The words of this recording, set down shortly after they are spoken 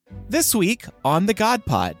This week on the God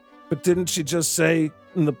Pod. But didn't she just say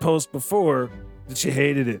in the post before that she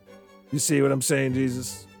hated it? You see what I'm saying,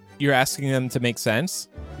 Jesus? You're asking them to make sense?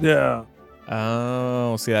 Yeah.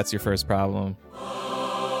 Oh, see, that's your first problem.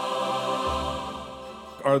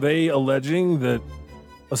 Are they alleging that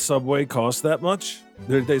a Subway costs that much?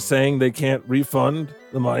 Are they saying they can't refund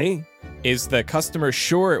the money? Is the customer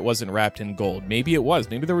sure it wasn't wrapped in gold? Maybe it was.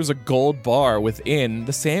 Maybe there was a gold bar within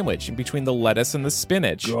the sandwich, in between the lettuce and the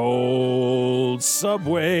spinach. Gold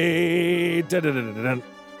Subway. Dun-dun-dun-dun-dun.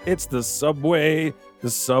 It's the Subway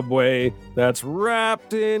that's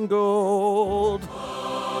wrapped in gold.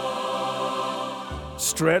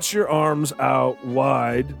 Stretch your arms out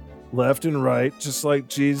wide, left and right, just like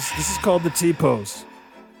Jesus. This is called the T-pose.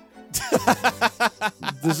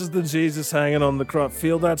 This is the Jesus hanging on the cross.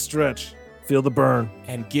 Feel that stretch. Feel the burn.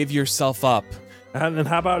 And give yourself up. And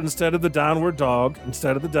how about instead of the downward dog,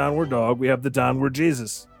 we have the downward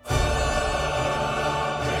Jesus.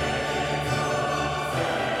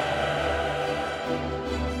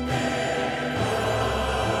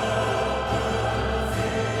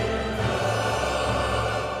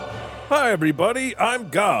 Hi, everybody. I'm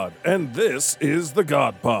God, and this is the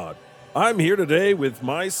God Pod. I'm here today with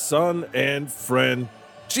my son and friend,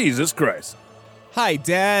 Jesus Christ. Hi,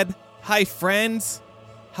 Dad. Hi, friends.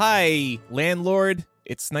 Hi, landlord.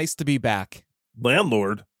 It's nice to be back.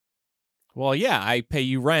 Landlord? Well, yeah, I pay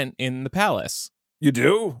you rent in the palace. You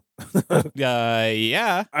do?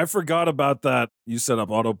 Yeah. I forgot about that. You set up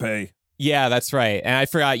auto pay. Yeah, that's right. And I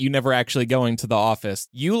forgot you never actually going to the office.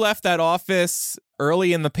 You left that office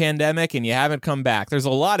early in the pandemic and you haven't come back. There's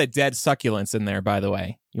a lot of dead succulents in there, by the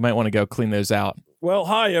way. You might want to go clean those out. Well,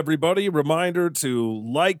 hi, everybody. Reminder to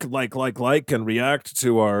like, and react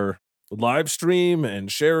to our live stream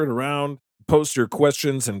and share it around. Post your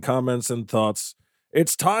questions and comments and thoughts.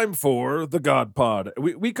 It's time for the God Pod.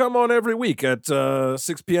 We come on every week at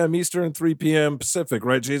 6 p.m. Eastern, 3 p.m. Pacific,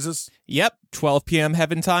 right, Jesus? Yep, 12 p.m.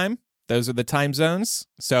 Heaven time. Those are the time zones.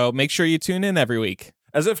 So make sure you tune in every week.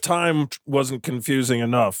 As if time wasn't confusing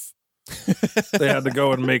enough. They had to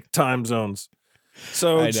go and make time zones.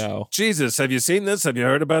 So, I know. Jesus, have you seen this? Have you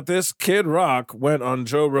heard about this? Kid Rock went on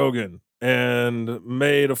Joe Rogan and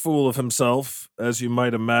made a fool of himself, as you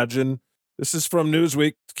might imagine. This is from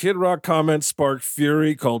Newsweek. Kid Rock comments sparked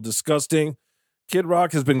fury, called disgusting. Kid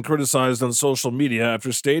Rock has been criticized on social media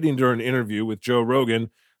after stating during an interview with Joe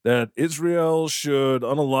Rogan that Israel should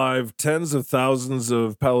unalive tens of thousands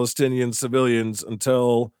of Palestinian civilians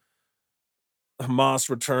until Hamas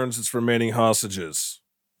returns its remaining hostages.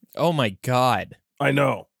 Oh, my God. I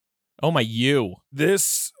know. Oh, my you.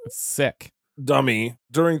 This It's sick. dummy.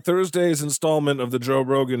 During Thursday's installment of the Joe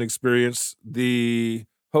Rogan Experience, the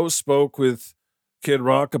host spoke with Kid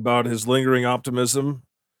Rock about his lingering optimism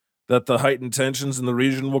that the heightened tensions in the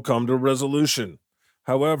region will come to a resolution.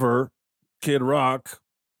 However, Kid Rock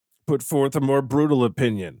put forth a more brutal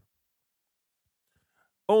opinion.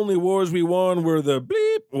 Only wars we won were the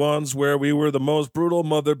bleep ones where we were the most brutal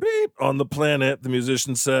mother bleep on the planet, the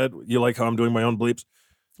musician said. You like how I'm doing my own bleeps?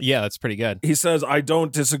 Yeah, that's pretty good. He says, I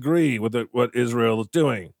don't disagree with what Israel is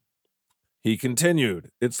doing. He continued,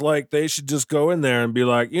 it's like they should just go in there and be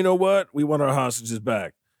like, you know what? We want our hostages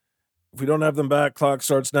back. If we don't have them back, clock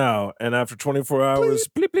starts now. And after 24 hours,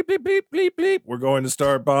 bleep, bleep, bleep, bleep, bleep, bleep, we're going to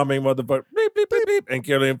start bombing motherfucker, bleep, bleep, bleep, bleep, and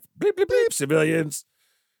killing bleep, bleep, bleep, civilians.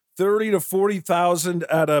 30 to 40,000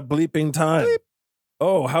 at a bleeping time. Bleep.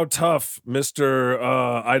 Oh, how tough, Mr.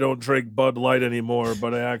 I don't drink Bud Light anymore,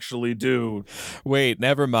 but I actually do. Wait,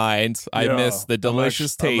 never mind. I miss the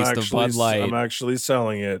delicious taste of Bud Light. I'm actually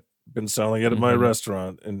selling it. Been selling it at my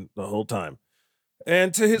restaurant and the whole time.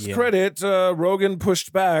 And to his credit, Rogan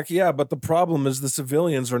pushed back. Yeah, but the problem is the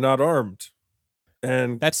civilians are not armed.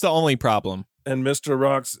 And that's the only problem. And Mr.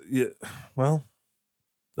 Rock's, well,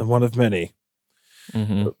 one of many.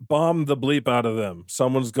 Bomb the bleep out of them.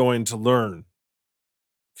 Someone's going to learn,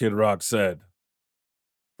 Kid Rock said.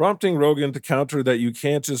 Prompting Rogan to counter that you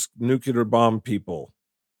can't just nuclear bomb people.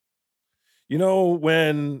 You know,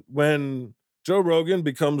 when Joe Rogan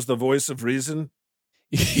becomes the voice of reason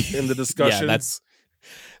in the discussion. Yeah,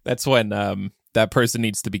 that's when that person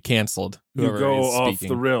needs to be canceled. You go off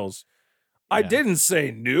the rails. Yeah. I didn't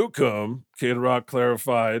say nuke 'em, Kid Rock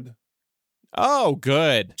clarified. Oh,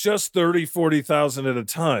 good. Just 30, 40,000 at a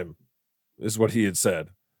time is what he had said.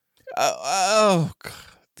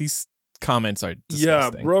 These comments are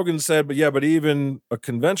disgusting. Yeah, Rogan said, but even a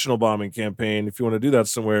conventional bombing campaign, if you want to do that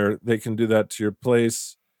somewhere, they can do that to your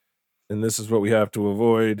place. And this is what we have to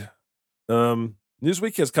avoid.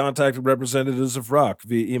 Newsweek has contacted representatives of Rock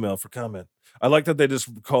via email for comment. I like that they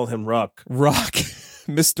just call him Rock. Rock.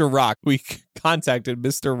 Mr. Rock. We contacted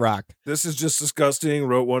Mr. Rock. This is just disgusting,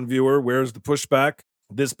 wrote one viewer. Where's the pushback?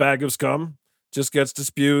 This bag of scum just gets to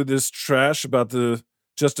spew this trash about the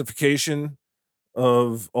justification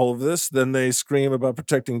of all of this. Then they scream about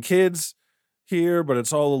protecting kids here, but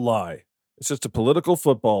it's all a lie. It's just a political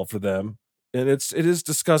football for them. And it is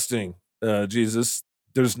disgusting, Jesus.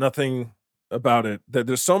 There's nothing about it.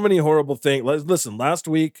 There's so many horrible things. Listen, last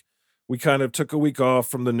week, we kind of took a week off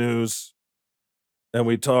from the news and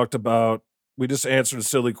we just answered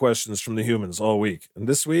silly questions from the humans all week. And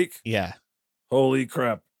this week, Yeah. holy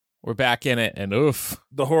crap. We're back in it, and oof.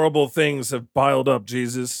 The horrible things have piled up,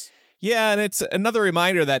 Jesus. Yeah, and it's another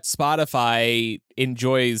reminder that Spotify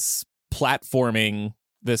enjoys platforming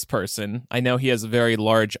this person. I know he has a very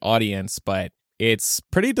large audience, but it's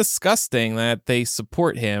pretty disgusting that they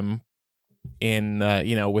support him in,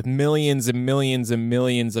 with millions and millions and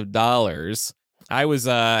millions of dollars. I was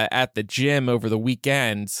at the gym over the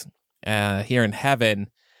weekend here in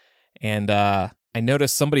heaven, and I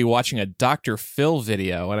noticed somebody watching a Dr. Phil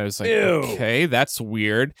video, and I was like, Ew. Okay, that's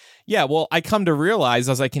weird. Yeah, well, I come to realize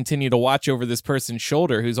as I continue to watch over this person's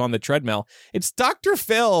shoulder who's on the treadmill, it's Dr.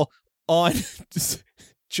 Phil on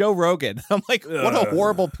Joe Rogan. I'm like, what a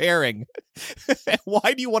horrible pairing.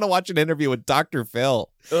 Why do you want to watch an interview with Dr. Phil?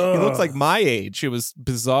 He looks like my age. It was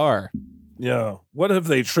bizarre. Yeah. What have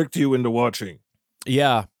they tricked you into watching?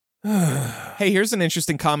 Yeah. Hey, here's an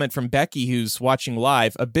interesting comment from Becky, who's watching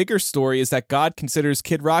live. A bigger story is that God considers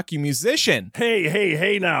Kid Rock a musician.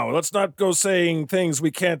 Hey, now. Let's not go saying things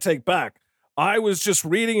we can't take back. I was just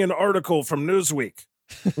reading an article from Newsweek.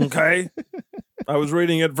 Okay? I was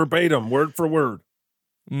reading it verbatim, word for word.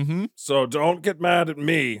 Mm-hmm. So don't get mad at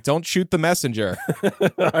me. Don't shoot the messenger.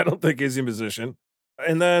 I don't think he's a musician.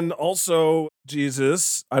 And then also,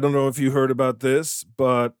 Jesus, I don't know if you heard about this,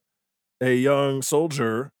 but a young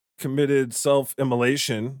soldier committed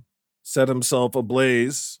self-immolation, set himself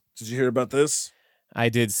ablaze. Did you hear about this? I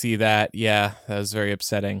did see that. Yeah, that was very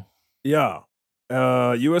upsetting. Yeah.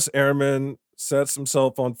 U.S. airman sets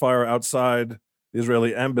himself on fire outside the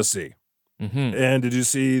Israeli embassy. Mm-hmm. And did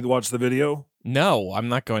you watch the video? No, I'm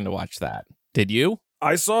not going to watch that. Did you?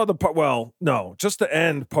 I saw the part, well, no, just the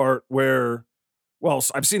end part where, well,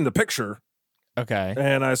 I've seen the picture. Okay.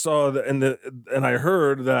 And I saw and I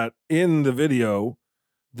heard that in the video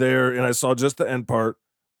there, and I saw just the end part,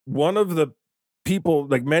 one of the people,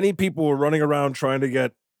 like many people were running around trying to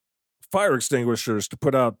get fire extinguishers to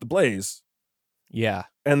put out the blaze. Yeah.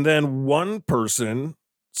 And then one person,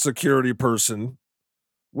 security person,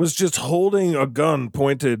 was just holding a gun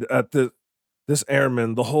pointed at this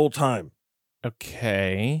airman the whole time.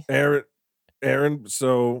 Okay. Aaron,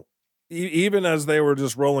 so even as they were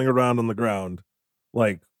just rolling around on the ground,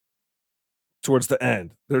 like towards the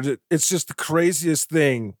end, it's just the craziest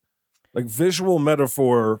thing, like visual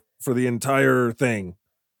metaphor for the entire thing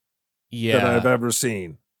that I've ever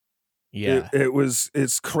seen. Yeah.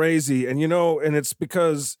 It's crazy. And, and it's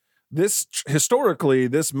because historically,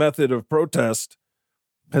 this method of protest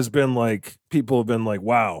has been like, people have been like,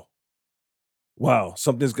 wow,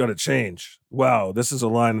 something's got to change. Wow, this is a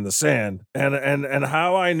line in the sand. And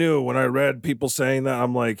how I knew when I read people saying that,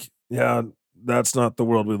 I'm like, yeah, that's not the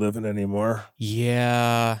world we live in anymore.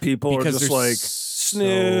 Yeah. People are just like,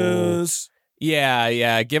 snooze.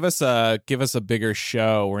 Yeah. Give us a bigger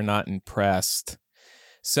show. We're not impressed.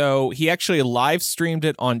 So he actually live streamed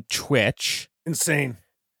it on Twitch. Insane.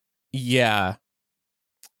 Yeah.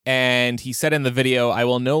 And he said in the video, I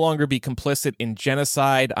will no longer be complicit in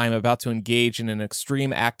genocide. I'm about to engage in an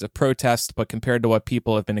extreme act of protest, but compared to what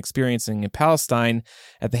people have been experiencing in Palestine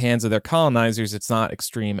at the hands of their colonizers, it's not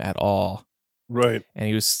extreme at all. Right. And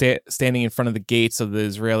he was standing in front of the gates of the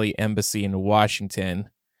Israeli embassy in Washington.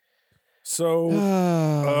 So,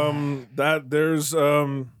 there's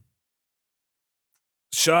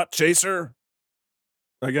Shot Chaser,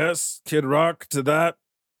 I guess, Kid Rock to that.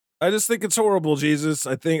 I just think it's horrible, Jesus.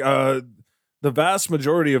 I think the vast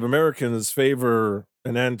majority of Americans favor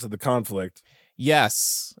an end to the conflict.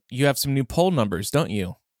 Yes. You have some new poll numbers, don't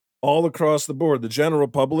you? All across the board. The general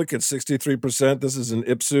public at 63%. This is an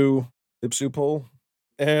Ipsu poll.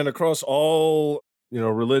 And across all,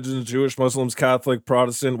 religions, Jewish, Muslims, Catholic,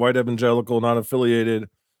 Protestant, white evangelical, non-affiliated,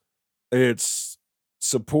 its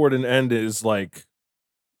support and end is like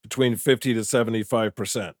between 50 to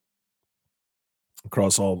 75%.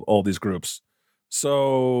 Across all these groups.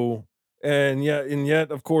 So, and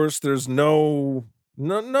yet, of course, there's nobody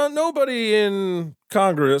in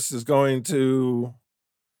Congress is going to.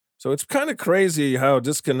 So it's kind of crazy how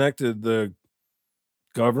disconnected the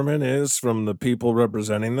government is from the people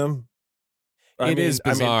representing them. It is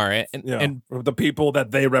bizarre. And the people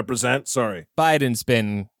that they represent. Sorry. Biden's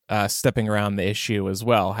been stepping around the issue as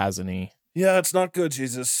well, hasn't he? Yeah, it's not good,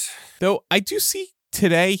 Jesus. Though I do see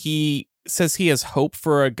today he says he has hope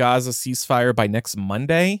for a Gaza ceasefire by next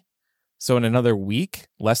Monday. So in another week,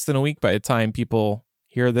 less than a week by the time people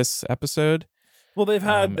hear this episode. Well, they've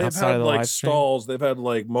had like live stream. stalls. They've had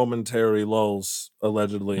like momentary lulls,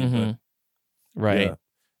 allegedly. Mm-hmm. But, right. Yeah.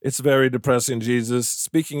 It's very depressing, Jesus.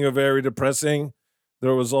 Speaking of very depressing,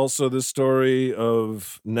 there was also the story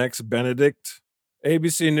of Nex Benedict.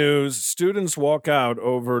 ABC News, students walk out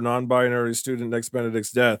over non-binary student Nex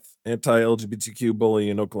Benedict's death, anti-LGBTQ bully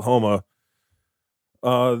in Oklahoma.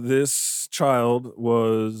 This child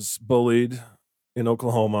was bullied in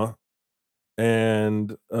Oklahoma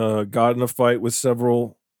and got in a fight with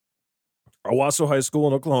several Owasso High School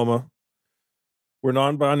in Oklahoma, where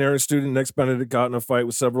non-binary student Nex Benedict got in a fight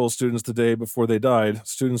with several students the day before they died.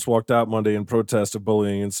 Students walked out Monday in protest of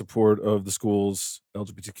bullying in support of the school's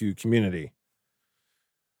LGBTQ community.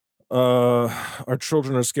 Our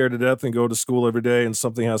children are scared to death and go to school every day, and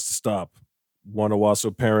something has to stop. One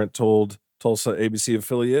Owasso parent told Tulsa ABC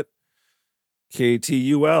affiliate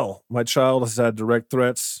KTUL, my child has had direct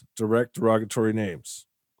threats, direct derogatory names.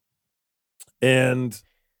 And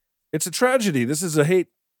it's a tragedy. This is a hate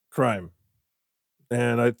crime.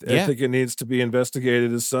 And I think it needs to be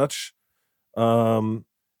investigated as such. And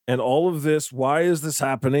all of this, why is this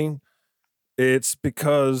happening? It's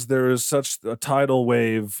because there is such a tidal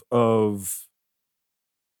wave of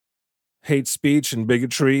hate speech and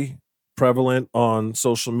bigotry prevalent on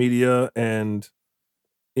social media and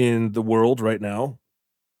in the world right now.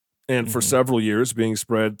 And for several years being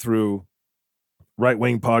spread through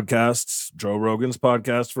right-wing podcasts. Joe Rogan's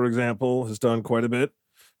podcast, for example, has done quite a bit.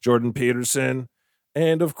 Jordan Peterson.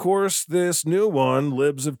 And of course, this new one,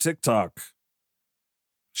 Libs of TikTok.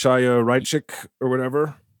 Shaya Reichik or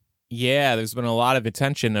whatever. Yeah, there's been a lot of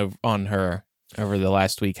attention on her over the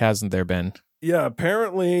last week, hasn't there been? Yeah,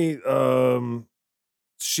 apparently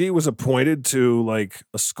she was appointed to like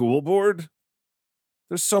a school board.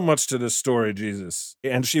 There's so much to this story, Jesus.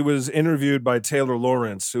 And she was interviewed by Taylor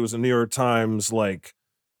Lawrence, who was a New York Times like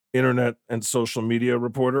internet and social media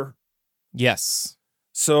reporter. Yes.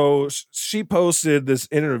 So she posted this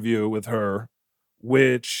interview with her,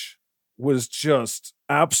 which was just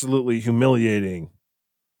absolutely humiliating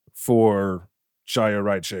for Shaya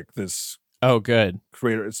Reichik, this good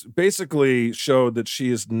creator. It's basically showed that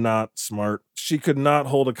she is not smart. She could not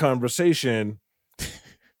hold a conversation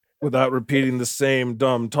without repeating the same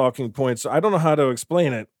dumb talking points. I don't know how to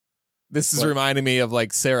explain it. This is reminding me of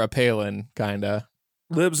like Sarah Palin, kind of.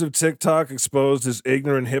 Libs of TikTok exposed as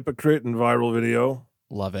ignorant hypocrite in viral video.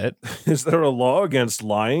 Love it. Is there a law against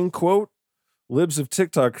lying? Quote, Libs of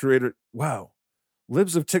TikTok creator. Wow.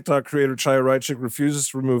 Libs of TikTok creator Shaya Reichik refuses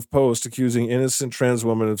to remove post accusing innocent trans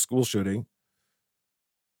woman of school shooting.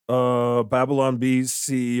 Babylon Bee's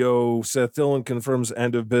CEO Seth Dillon confirms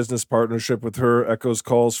end of business partnership with her, echoes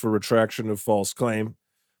calls for retraction of false claim,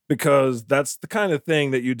 because that's the kind of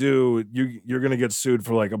thing that you do. You're going to get sued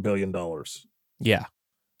for like $1 billion. Yeah.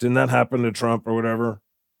 Didn't that happen to Trump or whatever?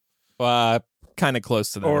 Kind of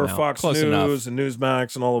close to that. Or now. Fox close News enough. and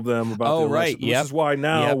Newsmax and all of them about the election. Right. This is why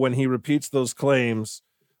now when he repeats those claims,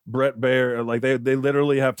 Brett Baer, like they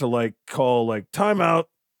literally have to like call like timeout.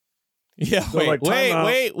 Yeah,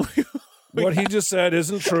 wait. What he just said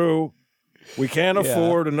isn't true. We can't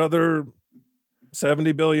afford another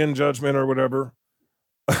 70 billion judgment or whatever.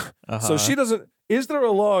 So she doesn't. Is there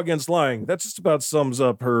a law against lying? That just about sums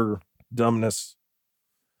up her dumbness.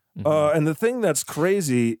 And the thing that's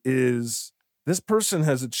crazy is this person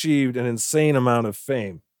has achieved an insane amount of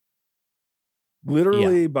fame.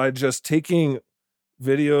 Literally by just taking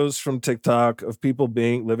videos from TikTok of people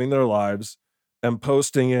living their lives and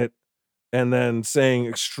posting it and then saying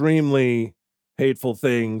extremely hateful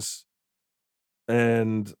things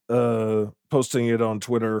and posting it on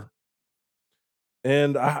Twitter.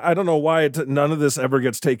 And I don't know why none of this ever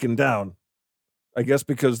gets taken down. I guess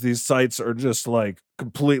because these sites are just like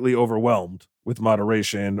completely overwhelmed with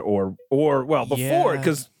moderation or before,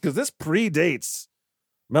 because this predates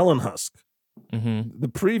Melon Husk.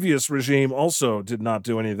 The previous regime also did not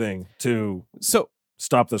do anything to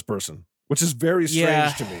stop this person, which is very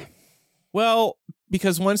strange to me. Well,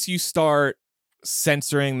 because once you start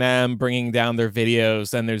censoring them, bringing down their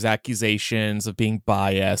videos, then there's accusations of being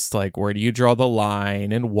biased. Like, where do you draw the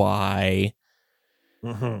line and why?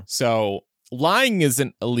 So lying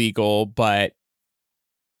isn't illegal, but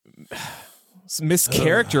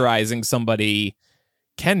mischaracterizing somebody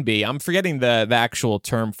can be. I'm forgetting the actual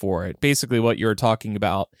term for it. Basically what you were talking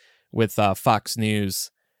about with Fox News,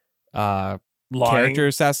 character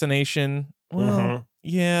assassination. Well,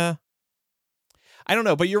 yeah. I don't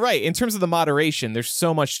know, but you're right. In terms of the moderation, there's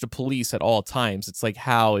so much to police at all times. It's like,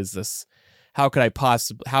 how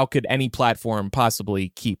could any platform possibly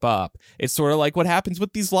keep up? It's sort of like what happens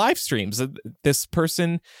with these live streams. This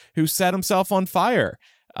person who set himself on fire.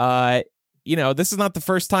 This is not the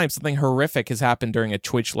first time something horrific has happened during a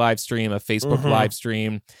Twitch live stream, a Facebook live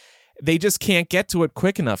stream. They just can't get to it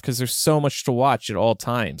quick enough because there's so much to watch at all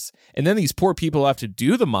times. And then these poor people have to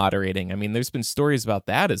do the moderating. I mean, there's been stories about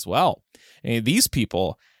that as well. These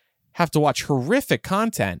people have to watch horrific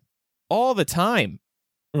content all the time.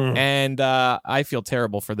 And I feel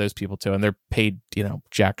terrible for those people too. And they're paid,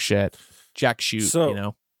 jack shoot,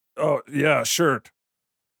 Oh yeah, shirt.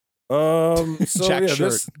 So Jack yeah,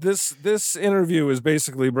 shirt. this interview is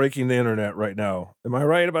basically breaking the internet right now. Am I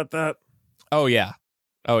right about that? Oh yeah.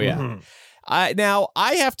 Now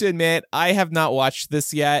I have to admit, I have not watched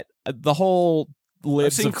this yet. The whole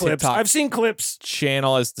Libs of TikTok I've seen clips.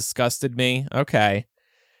 Channel has disgusted me. Okay.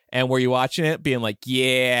 And were you watching it being like,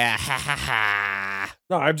 yeah, ha ha ha?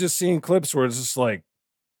 No, I've just seen clips where it's just like,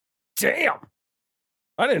 damn,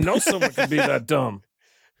 I didn't know someone could be that dumb.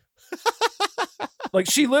 Like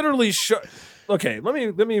she literally Okay, let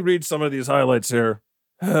me read some of these highlights here.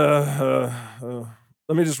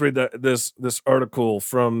 Let me just read this article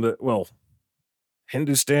from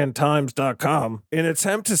HindustanTimes.com. In an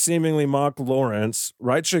attempt to seemingly mock Lawrence,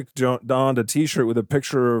 Rychik donned a T-shirt with a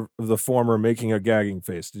picture of the former making a gagging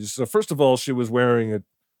face. So first of all, she was wearing a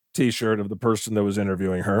T-shirt of the person that was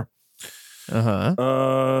interviewing her.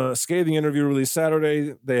 Scathing interview released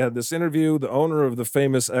Saturday. They had this interview. The owner of the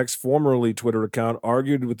famous formerly Twitter account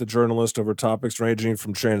argued with the journalist over topics ranging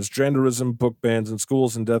from transgenderism, book bans in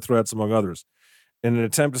schools, and death threats, among others. In an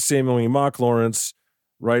attempt to seemingly mock Lawrence,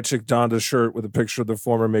 Rychik donned a shirt with a picture of the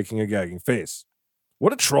former making a gagging face.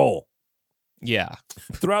 What a troll. Yeah.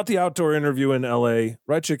 Throughout the outdoor interview in L.A.,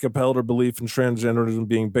 Rychik upheld her belief in transgenderism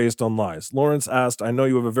being based on lies. Lawrence asked, I know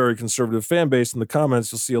you have a very conservative fan base. In the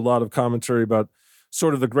comments, you'll see a lot of commentary about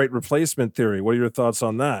sort of the great replacement theory. What are your thoughts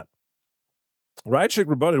on that? Rychik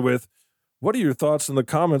rebutted with, what are your thoughts in the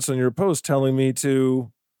comments on your post telling me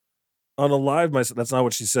to unalive myself? That's not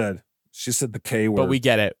what she said. She said the K word. But we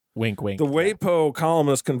get it. Wink, wink. The WAPO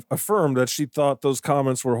columnist affirmed that she thought those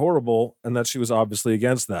comments were horrible and that she was obviously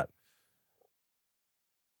against that.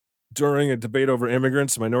 During a debate over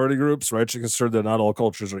immigrants and minority groups, Rychik asserted that not all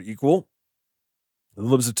cultures are equal. The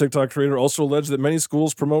Libs of TikTok creator also alleged that many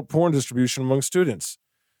schools promote porn distribution among students,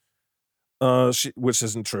 which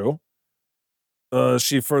isn't true.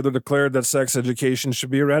 She further declared that sex education should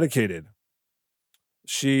be eradicated.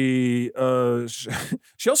 She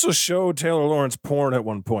also showed Taylor Lawrence porn at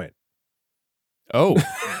one point. Oh.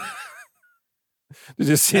 Did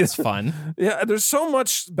you see That's fun. Yeah, there's so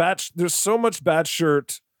much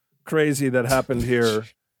batshit crazy that happened here.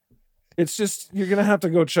 It's just, you're gonna have to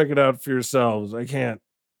go check it out for yourselves. I can't.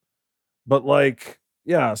 But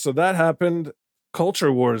so that happened.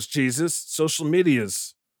 Culture wars, Jesus, social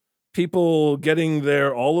medias, people getting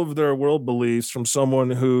all of their world beliefs from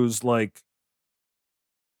someone who's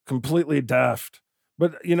completely daft.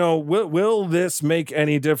 But will this make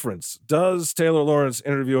any difference? Does Taylor Lawrence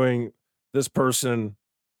interviewing this person,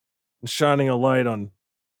 shining a light on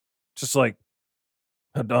just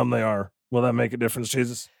how dumb they are, will that make a difference,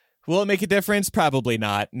 Jesus? Will it make a difference? Probably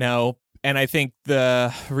not. No. And I think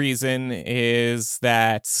the reason is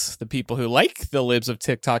that the people who like the Libs of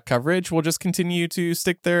TikTok coverage will just continue to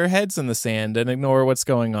stick their heads in the sand and ignore what's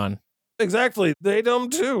going on. Exactly. They dumb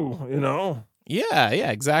too, Yeah,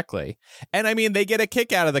 exactly. And I mean, they get a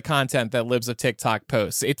kick out of the content that Libs of TikTok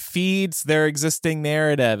posts. It feeds their existing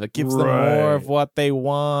narrative. It gives them more of what they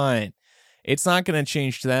want. It's not going to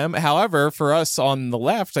change them. However, for us on the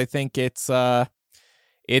left, I think it's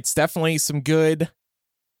definitely some good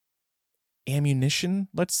ammunition,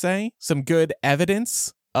 let's say, some good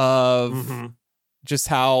evidence of just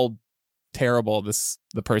how terrible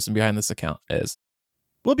the person behind this account is.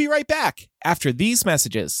 We'll be right back after these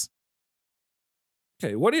messages.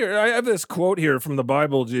 Okay, I have this quote here from the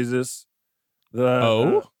Bible, Jesus.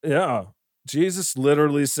 Yeah. Jesus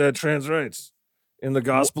literally said trans rights in the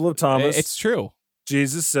Gospel of Thomas. It's true.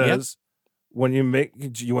 Jesus says, when you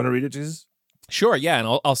do you want to read it, Jesus? Sure, yeah,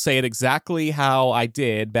 and I'll say it exactly how I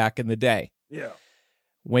did back in the day. Yeah.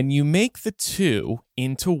 When you make the two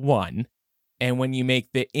into one, and when you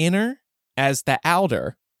make the inner as the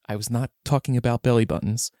outer, I was not talking about belly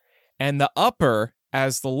buttons, and the upper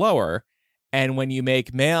as the lower, and when you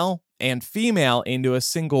make male and female into a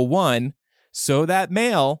single one, so that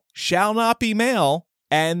male shall not be male,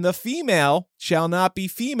 and the female shall not be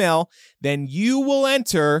female, then you will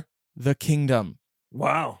enter the kingdom.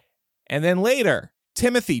 Wow. And then later,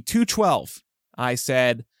 Timothy 2:12. I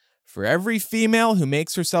said, for every female who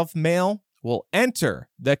makes herself male will enter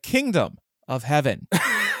the kingdom of heaven.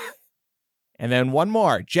 And then one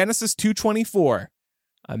more, Genesis 2:24.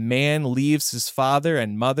 A man leaves his father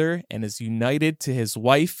and mother and is united to his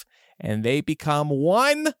wife, and they become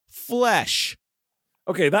one flesh.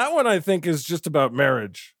 Okay, that one I think is just about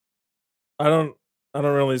marriage. I don't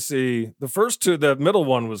really see the first two. The middle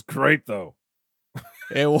one was great though.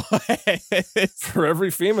 It was. For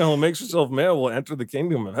every female who makes herself male will enter the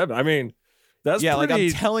kingdom of heaven. I mean, that's yeah, pretty, like I'm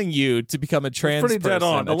telling you to become a trans pretty person. dead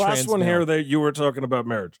on. The last one here that you were talking about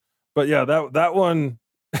marriage, but yeah, that one,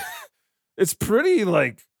 it's pretty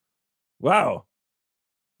like, wow.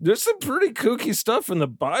 There's some pretty kooky stuff in the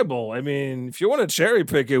Bible. I mean, if you want to cherry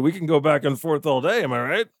pick it, we can go back and forth all day. Am I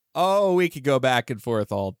right? Oh, we could go back and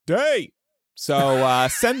forth all day. So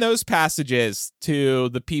send those passages to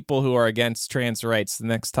the people who are against trans rights the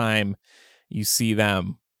next time you see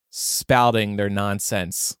them spouting their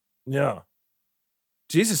nonsense. Yeah.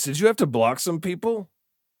 Jesus, did you have to block some people?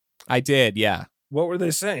 I did, yeah. What were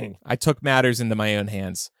they saying? I took matters into my own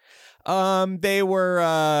hands. They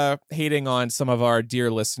were hating on some of our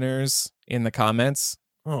dear listeners in the comments.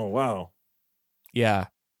 Oh, wow. Yeah.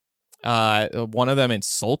 One of them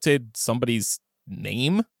insulted somebody's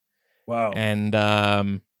name. Wow. And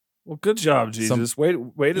well, good job, Jesus. Way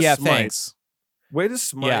to yeah, smite. thanks. Way to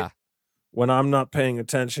smite when I'm not paying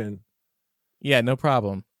attention. Yeah, no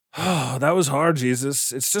problem. Oh, that was hard,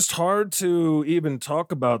 Jesus. It's just hard to even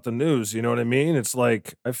talk about the news. You know what I mean? It's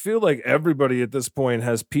like, I feel like everybody at this point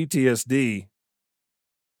has PTSD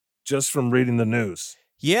just from reading the news.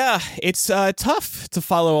 Yeah, it's tough to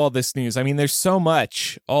follow all this news. I mean, there's so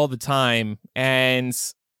much all the time, and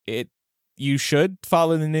you should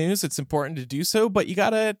follow the news. It's important to do so, but you got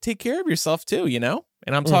to take care of yourself too, you know?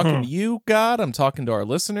 And I'm talking to you, God. I'm talking to our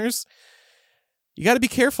listeners. You got to be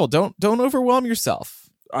careful. Don't overwhelm yourself.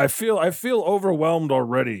 I feel overwhelmed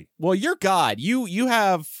already. Well, you're God. You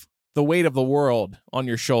have the weight of the world on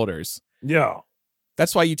your shoulders. Yeah.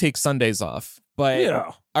 That's why you take Sundays off.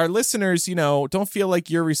 But our listeners, you know, don't feel like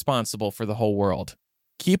you're responsible for the whole world.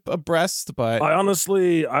 Keep abreast, but I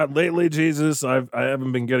honestly, lately, Jesus, I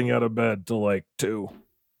haven't been getting out of bed till like 2.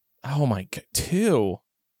 Oh my God, 2?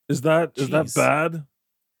 Is that bad?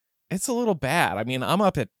 It's a little bad. I mean, I'm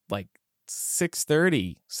up at like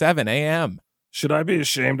 6:30, 7 a.m. Should I be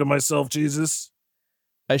ashamed of myself, Jesus?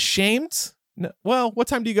 Ashamed? No. Well, what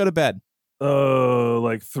time do you go to bed?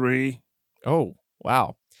 Like 3. Oh,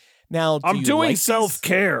 wow. Now, I'm doing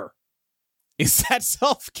self-care. Is that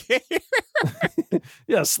self-care?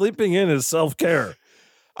 Yeah, sleeping in is self-care.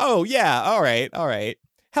 Oh, yeah. All right.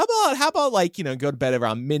 How about like, you know, go to bed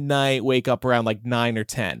around midnight, wake up around like 9 or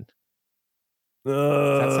 10?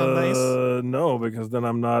 Does that sound nice? No, because then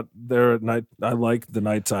I'm not there at night. I like the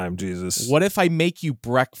nighttime, Jesus. What if I make you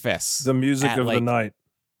breakfast? The music of the night.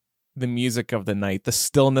 The music of the night, the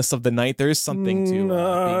stillness of the night. There is something to being a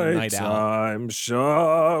night owl. Nighttime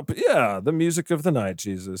shop. Yeah, the music of the night,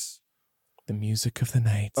 Jesus. The music of the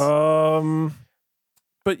night.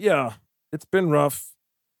 But yeah, it's been rough.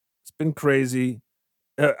 It's been crazy.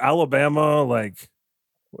 Alabama, like,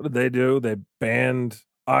 what did they do? They banned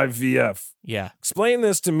IVF. Yeah. Explain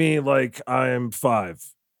this to me like I'm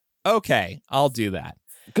 5. Okay, I'll do that.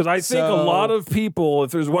 Because I think a lot of people,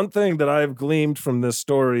 if there's one thing that I've gleaned from this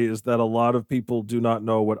story, is that a lot of people do not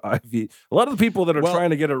know what IV. A lot of the people that are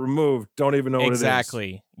trying to get it removed don't even know what it is.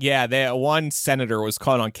 Exactly. Yeah, one senator was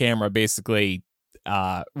caught on camera basically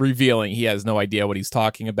revealing he has no idea what he's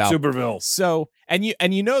talking about. Superville. So, and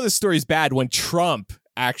you know the story's bad when Trump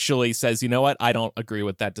actually says, you know what, I don't agree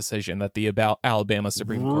with that decision at the Alabama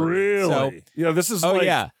Supreme Court. Really? So, yeah, this is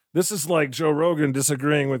This is like Joe Rogan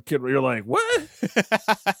disagreeing with Kid. You're like, what?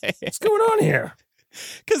 What's going on here?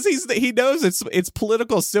 Because he knows it's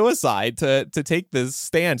political suicide to take this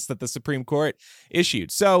stance that the Supreme Court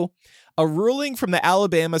issued. So, a ruling from the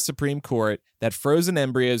Alabama Supreme Court that frozen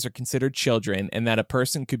embryos are considered children and that a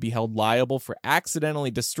person could be held liable for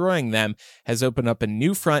accidentally destroying them has opened up a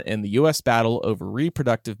new front in the U.S. battle over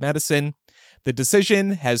reproductive medicine. The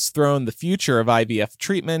decision has thrown the future of IVF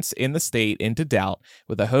treatments in the state into doubt,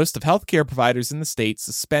 with a host of healthcare providers in the state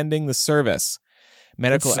suspending the service.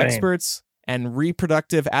 Medical experts and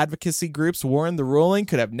reproductive advocacy groups warn the ruling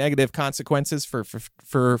could have negative consequences for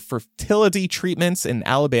fertility treatments in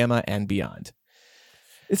Alabama and beyond.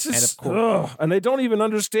 It's just, and they don't even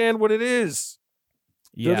understand what it is.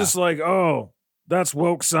 Yeah. They're just like, oh, that's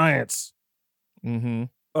woke science. Mm-hmm.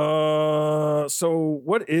 So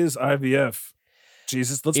what is IVF?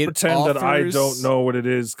 Jesus, let's pretend that I don't know what it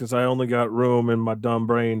is because I only got room in my dumb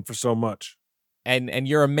brain for so much. And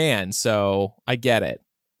you're a man, so I get it.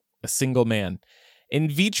 a single man. In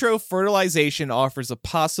vitro fertilization offers a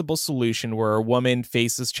possible solution where a woman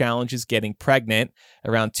faces challenges getting pregnant.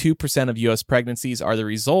 Around 2% of U.S. pregnancies are the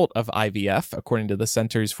result of IVF, according to the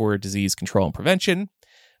Centers for Disease Control and Prevention.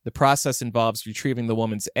 The process involves retrieving the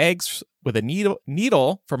woman's eggs with a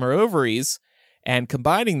needle from her ovaries and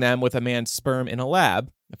combining them with a man's sperm in a lab.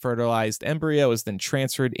 The fertilized embryo is then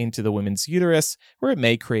transferred into the woman's uterus, where it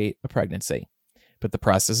may create a pregnancy. But the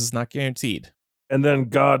process is not guaranteed. And then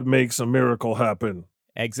God makes a miracle happen.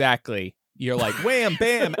 Exactly. You're like, wham,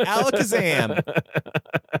 bam, alakazam.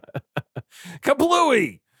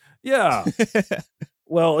 Kablooey! Yeah.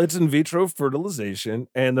 Well, it's in vitro fertilization,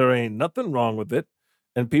 and there ain't nothing wrong with it.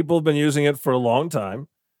 And people have been using it for a long time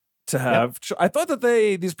to have. Yep. I thought that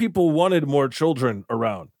these people wanted more children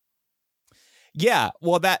around. Yeah,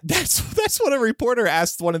 well, that's what a reporter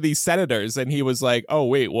asked one of these senators, and he was like, "Oh,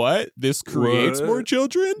 wait, what? This creates more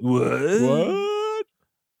children? What?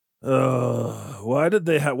 Why did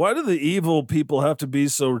the evil people have to be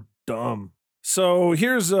so dumb?" So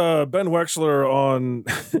here's Ben Wexler on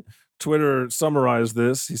Twitter summarized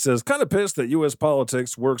this. He says, "Kind of pissed that U.S.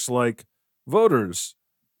 politics works like voters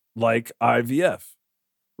like IVF.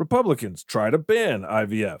 Republicans try to ban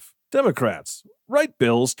IVF. Democrats write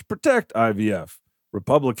bills to protect IVF.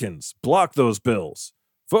 Republicans block those bills.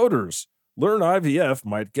 Voters learn IVF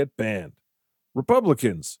might get banned.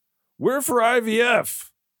 Republicans, we're for IVF.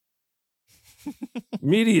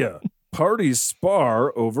 Media, parties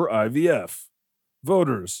spar over IVF.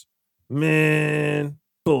 Voters, man,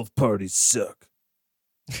 both parties suck."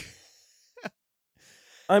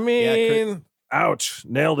 I mean, ouch,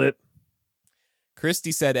 nailed it.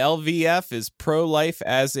 Christie said LVF is pro-life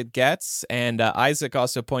as it gets, and Isaac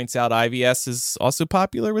also points out IVS is also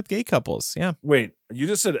popular with gay couples. Yeah. Wait, you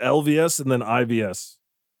just said LVS and then IVS.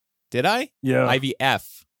 Did I? Yeah.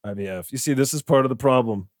 IVF. IVF. You see, this is part of the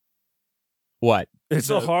problem. What?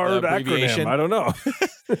 It's a hard acronym. I don't know.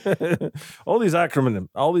 All these acronyms,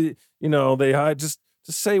 they hide. Just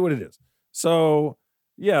say what it is. So,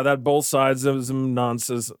 yeah, that both sides of some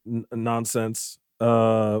nonsense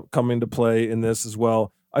coming to play in this as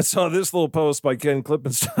well. I saw this little post by Ken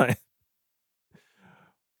Klippenstein.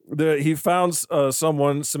 He found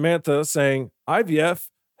someone, Samantha, saying IVF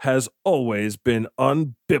has always been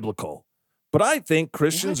unbiblical, but I think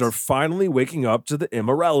Christians are finally waking up to the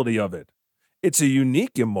immorality of it. It's a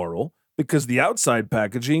unique immoral because the outside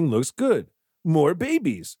packaging looks good. More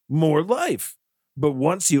babies, more life. But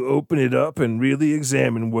once you open it up and really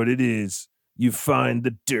examine what it is, you find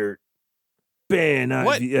the dirt. Ban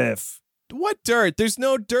IVF. What dirt? There's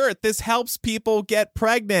no dirt. This helps people get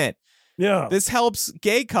pregnant. Yeah. This helps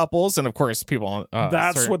gay couples, and of course, people.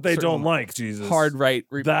 That's what they don't like, Jesus. Hard right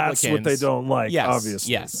Republicans. That's what they don't like,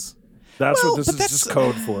 obviously. Yes. That's what this is just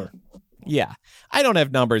code for. Yeah. I don't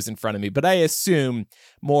have numbers in front of me, but I assume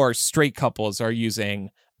more straight couples are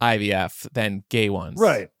using IVF than gay ones.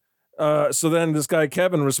 Right. So then this guy,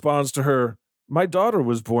 Kevin, responds to her, "My daughter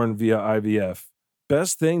was born via IVF.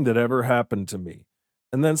 Best thing that ever happened to me."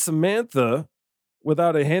 And then Samantha,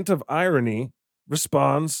 without a hint of irony,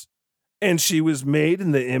 responds, "And she was made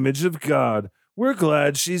in the image of God. We're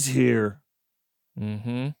glad she's here."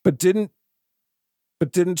 Mm-hmm. But didn't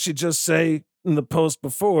she just say in the post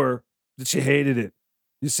before that she hated it?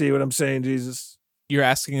 You see what I'm saying, Jesus? You're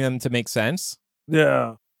asking them to make sense?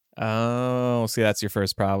 Yeah. Oh, see, that's your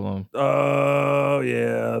first problem. Oh,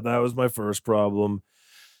 yeah, that was my first problem.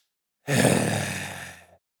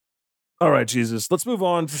 All right, Jesus, let's move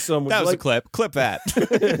on to some... That was a clip. Clip that.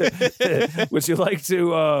 Would you like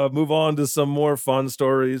to move on to some more fun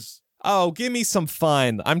stories? Oh, give me some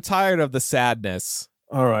fun. I'm tired of the sadness.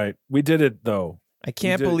 All right, we did it, though. I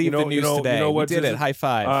can't believe the news today. You know what, we did it. High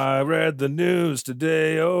five. I read the news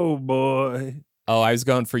today. Oh, boy. Oh, I was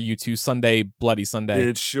going for you too. Sunday, Bloody Sunday.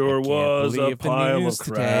 It sure was a pile of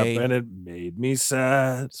crap, and it made me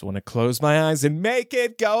sad. Just want to close my eyes and make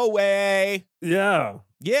it go away. Yeah.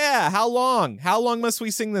 Yeah. How long? How long must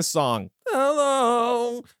we sing this song?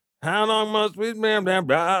 How long must we...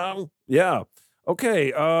 Yeah.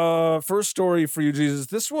 Okay. First story for you, Jesus.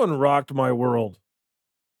 This one rocked my world.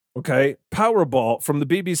 Okay. Powerball from the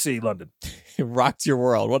BBC London. It rocked your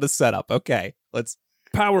world. What a setup. Okay. Let's...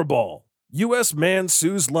 Powerball. U.S. man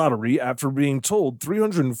sues lottery after being told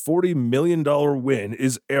 $340 million win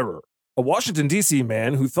is error. A Washington, D.C.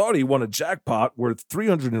 man who thought he won a jackpot worth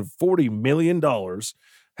 $340 million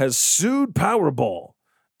has sued Powerball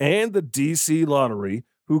and the D.C. lottery,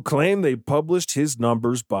 who claim they published his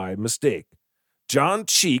numbers by mistake. John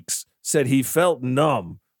Cheeks said he felt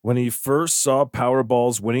numb when he first saw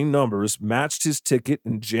Powerball's winning numbers matched his ticket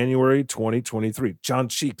in January 2023. John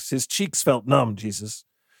Cheeks, his cheeks felt numb, Jesus.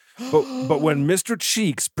 But when Mr.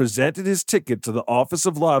 Cheeks presented his ticket to the Office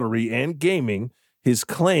of Lottery and Gaming, his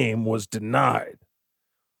claim was denied.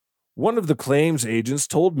 One of the claims agents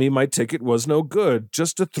told me my ticket was no good,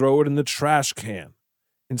 just to throw it in the trash can.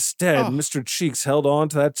 Instead, Mr. Cheeks held on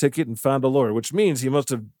to that ticket and found a lawyer, which means he must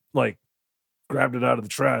have, grabbed it out of the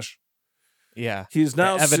trash. Yeah. He's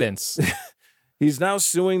now evidence. He's now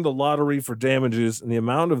suing the lottery for damages and the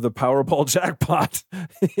amount of the Powerball jackpot.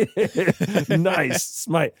 Nice.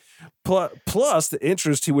 Smite. Plus the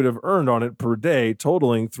interest he would have earned on it per day,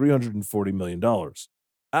 totaling $340 million.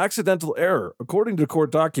 Accidental error. According to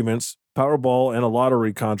court documents, Powerball and a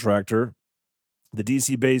lottery contractor, the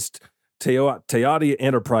DC-based Teati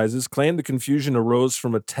Enterprises, claimed the confusion arose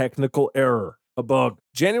from a technical error, a bug.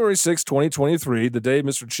 January 6, 2023, the day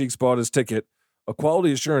Mr. Cheeks bought his ticket, a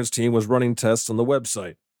quality assurance team was running tests on the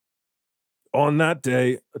website. On that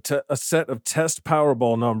day, a set of test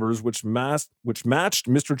Powerball numbers, which matched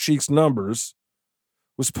Mr. Cheeks' numbers,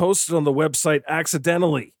 was posted on the website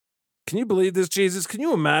accidentally. Can you believe this, Jesus? Can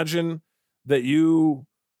you imagine that you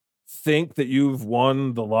think that you've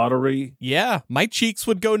won the lottery? Yeah, my cheeks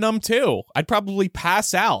would go numb too. I'd probably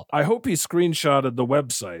pass out. I hope he screenshotted the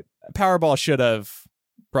website. Powerball should have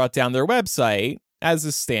brought down their website, as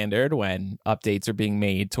is standard when updates are being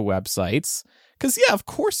made to websites. Because, yeah, of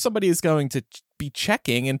course somebody is going to be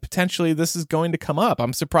checking and potentially this is going to come up.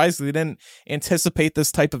 I'm surprised they didn't anticipate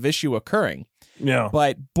this type of issue occurring. Yeah.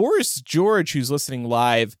 But Boris George, who's listening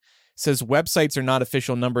live, says websites are not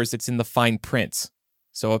official numbers. It's in the fine print.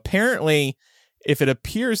 So apparently, if it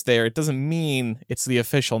appears there, it doesn't mean it's the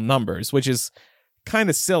official numbers, which is kind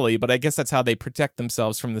of silly, but I guess that's how they protect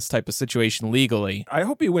themselves from this type of situation legally. I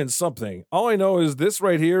hope he wins something. All I know is this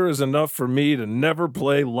right here is enough for me to never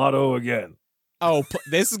play Lotto again. Oh,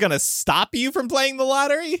 this is going to stop you from playing the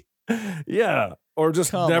lottery? Yeah. Or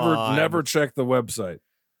just never check the website.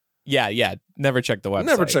 Yeah. Never check the website.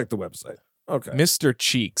 Never check the website. Okay. Mr.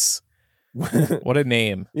 Cheeks. What a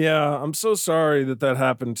name. Yeah, I'm so sorry that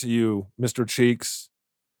happened to you, Mr. Cheeks.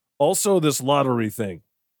 Also, this lottery thing.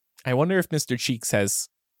 I wonder if Mr. Cheeks has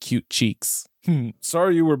cute cheeks.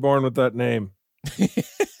 Sorry you were born with that name.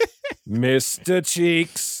 Mr.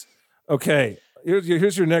 Cheeks. Okay,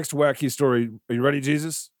 here's your next wacky story. Are you ready,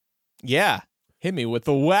 Jesus? Yeah, hit me with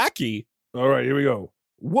the wacky. All right, here we go.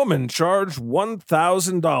 Woman charged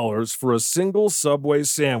 $1,000 for a single Subway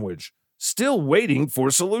sandwich. Still waiting for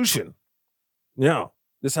solution. Yeah,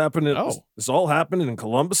 this all happened in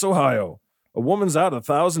Columbus, Ohio. A woman's out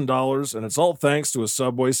 $1,000, and it's all thanks to a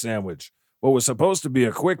Subway sandwich. What was supposed to be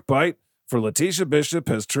a quick bite for Letitia Bishop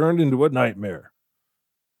has turned into a nightmare.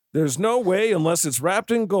 There's no way, unless it's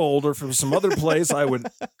wrapped in gold or from some other place, I would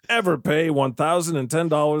ever pay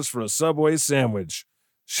 $1,010 for a Subway sandwich,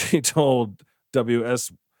 she told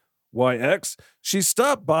WSYX. She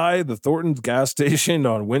stopped by the Thornton's gas station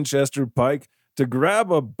on Winchester Pike to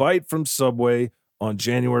grab a bite from Subway on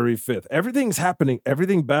January 5th. Everything's happening.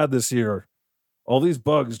 Everything bad this year. All these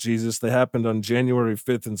bugs, Jesus, they happened on January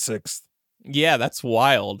 5th and 6th. Yeah, that's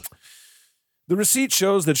wild. The receipt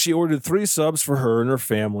shows that she ordered 3 subs for her and her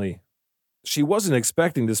family. She wasn't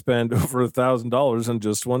expecting to spend over $1,000 on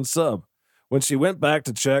just one sub. When she went back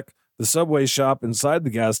to check, the Subway shop inside the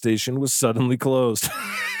gas station was suddenly closed.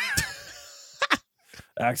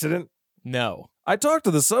 Accident? No. I talked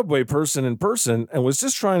to the Subway person in person and was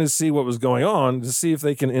just trying to see what was going on to see if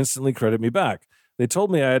they can instantly credit me back. They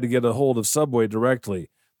told me I had to get a hold of Subway directly.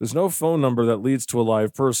 There's no phone number that leads to a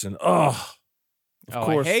live person. Of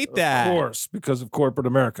course, I hate that. Of course, because of corporate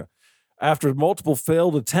America. After multiple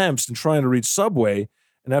failed attempts in trying to reach Subway,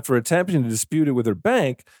 and after attempting to dispute it with her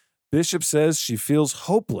bank, Bishop says she feels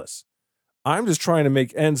hopeless. I'm just trying to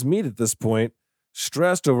make ends meet at this point.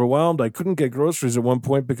 Stressed, overwhelmed, I couldn't get groceries at one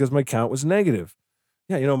point because my count was negative.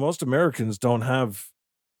 Yeah, most Americans don't have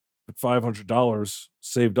 $500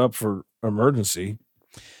 saved up for emergency.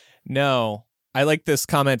 No. I like this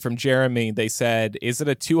comment from Jeremy. They said, is it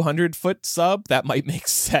a 200-foot sub? That might make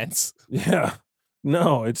sense. Yeah.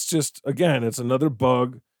 No, it's just, again, it's another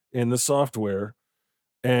bug in the software,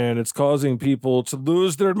 and it's causing people to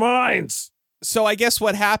lose their minds. So I guess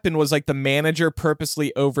what happened was the manager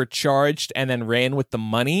purposely overcharged and then ran with the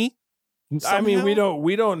money. Somehow? I mean,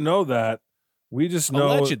 we don't know that. We just know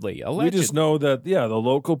allegedly. We just know that the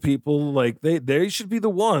local people they should be the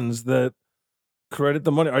ones that credit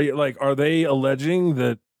the money. Are they alleging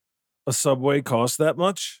that a Subway costs that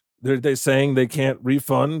much? Are they saying they can't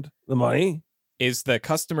refund the money? Is the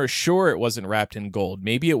customer sure it wasn't wrapped in gold?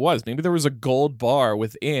 Maybe it was. Maybe there was a gold bar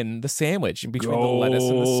within the sandwich in between the lettuce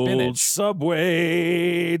and the spinach.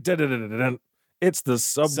 Subway. It's the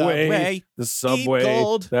subway. The subway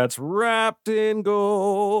gold. that's wrapped in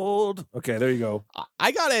gold. Okay, there you go.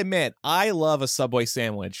 I gotta admit, I love a Subway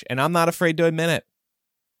sandwich, and I'm not afraid to admit it.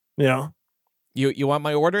 Yeah. You want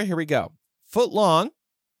my order? Here we go. Foot long,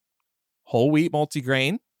 whole wheat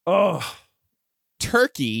multigrain, Oh,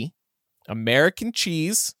 turkey, American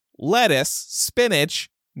cheese, lettuce, spinach,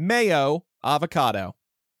 mayo, avocado.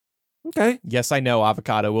 okay. Yes, I know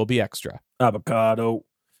avocado will be extra. Avocado.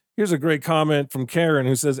 Here's a great comment from Karen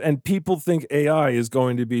who says, and people think AI is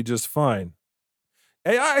going to be just fine.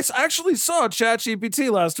 AI, I actually saw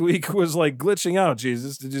ChatGPT last week was like glitching out.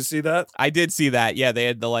 Jesus, did you see that? I did see that. Yeah, they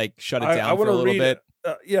had to like shut it down I for a little bit.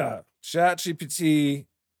 Yeah, ChatGPT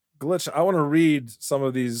glitch. I want to read some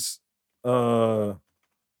of these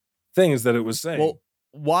things that it was saying.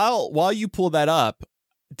 Well, while you pull that up,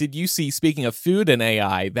 did you see, speaking of food and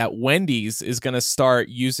AI, that Wendy's is going to start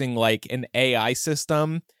using like an AI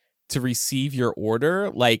system to receive your order?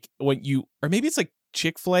 Like when you, or maybe it's like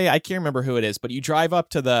Chick-fil-A, I can't remember who it is, but you drive up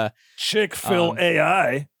to the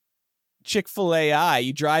Chick-fil-A. Chick-fil-A,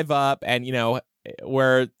 you drive up and, you know,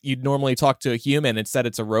 where you'd normally talk to a human, instead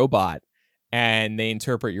it's a robot, and they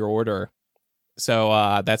interpret your order.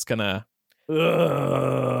 So that's going to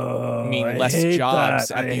mean less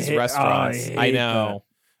jobs at these restaurants. I know.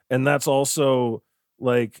 That. And that's also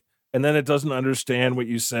like, and then it doesn't understand what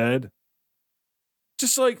you said.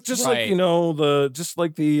 Just like, you know,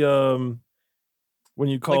 when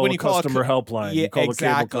you call a customer helpline, you call the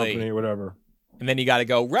cable company or whatever. And then you got to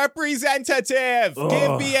go, representative,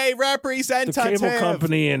 give me a representative. The cable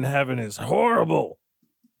company in heaven is horrible.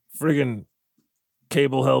 Friggin'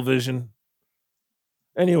 cable hell vision.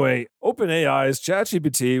 Anyway, OpenAI's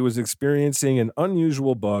ChatGPT was experiencing an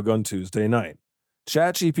unusual bug on Tuesday night.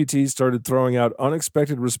 ChatGPT started throwing out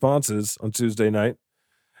unexpected responses on Tuesday night.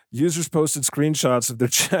 Users posted screenshots of their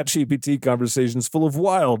ChatGPT conversations full of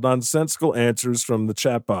wild, nonsensical answers from the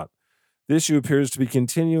chatbot. The issue appears to be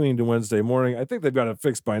continuing to Wednesday morning. I think they've got it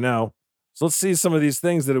fixed by now. So let's see some of these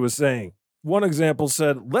things that it was saying. One example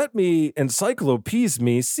said, let me encyclopedize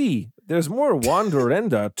me see. There's more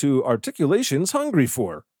wanderenda to articulations hungry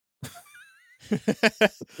for.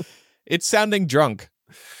 It's sounding drunk.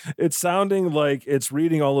 It's sounding like it's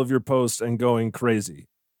reading all of your posts and going crazy.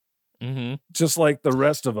 Mm-hmm. Just like the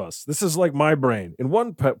rest of us. This is like my brain. In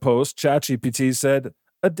one post, ChatGPT said,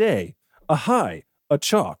 a day, a high, a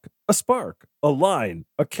chalk, a spark, a line,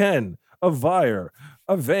 a ken, a vire,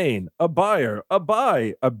 a vein, a buyer, a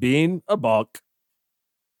buy, a bean, a buck.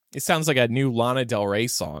 It sounds like a new Lana Del Rey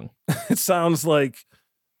song. It sounds like,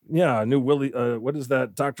 yeah, a new Willie, what is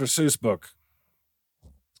that Dr. Seuss book?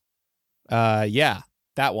 Yeah,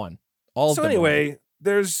 that one. So anyway,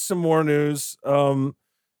 there's some more news.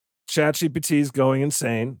 ChatGPT is going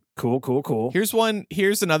insane. Cool.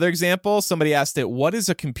 Here's another example. Somebody asked it, what is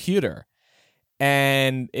a computer?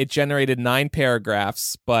 And it generated 9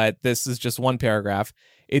 paragraphs, but this is just one paragraph.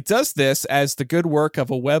 It does this as the good work of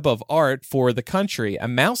a web of art for the country, a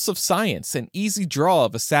mouse of science, an easy draw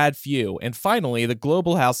of a sad few, and finally the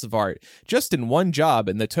global house of art, just in one job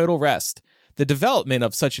and the total rest. The development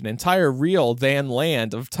of such an entire real than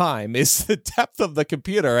land of time is the depth of the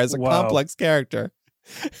computer as a complex character.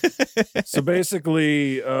 So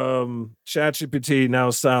basically, ChatGPT now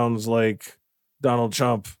sounds like Donald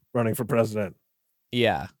Trump running for president.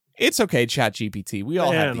 Yeah. It's okay, ChatGPT. We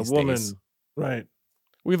all have these days. Right.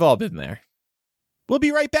 We've all been there. We'll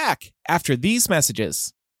be right back after these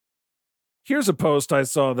messages. Here's a post I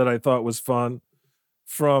saw that I thought was fun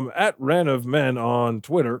from @RenOfMen on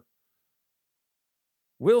Twitter.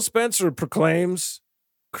 Will Spencer proclaims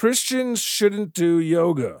Christians shouldn't do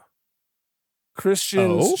yoga.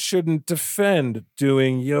 Christians shouldn't defend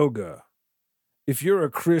doing yoga. If you're a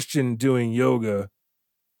Christian doing yoga,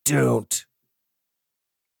 don't.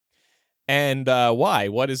 And why?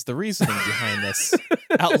 What is the reasoning behind this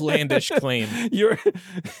outlandish claim? Your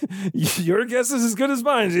guess is as good as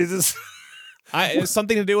mine, Jesus. It's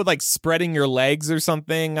something to do with like spreading your legs or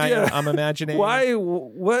something. Yeah. I'm imagining. Why?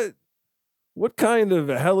 What kind of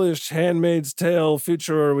hellish Handmaid's Tale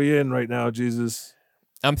future are we in right now, Jesus?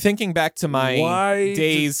 I'm thinking back to my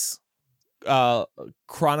days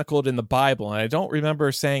chronicled in the Bible, and I don't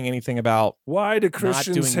remember saying anything about why do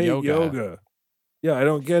Christians hate yoga? Yeah, I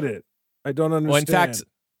don't get it. I don't understand. Well, in fact,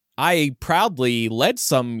 I proudly led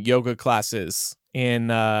some yoga classes in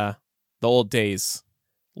the old days.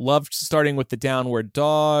 Loved starting with the downward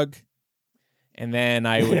dog, and then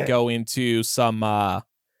I would go into some a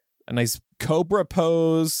nice cobra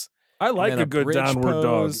pose. I like a good downward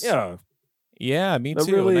pose. dog. Yeah, me too.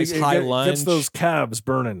 Really, a nice high lunge. Gets those calves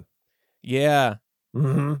burning. Yeah.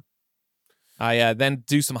 Mm-hmm. I then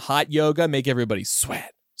do some hot yoga, make everybody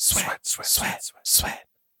sweat.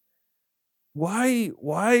 Why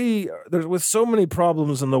there's with so many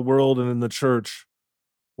problems in the world and in the church,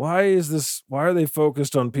 why are they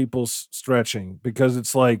focused on people stretching? Because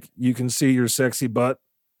it's like you can see your sexy butt.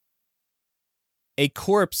 A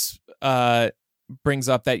corpse brings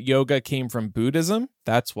up that yoga came from Buddhism.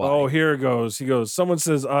 That's why. Oh, here it goes. He goes, someone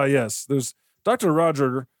says, yes. There's Dr.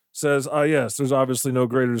 Roger says, yes, there's obviously no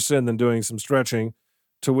greater sin than doing some stretching.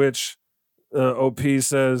 To which OP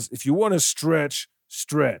says, if you want to stretch.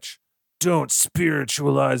 Don't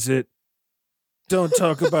spiritualize it. Don't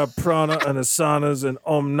talk about prana and asanas and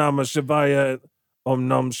Om Namah Shivaya. Om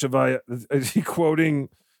Nam Shivaya. Is he quoting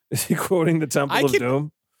the Temple of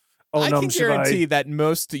Doom? I can guarantee that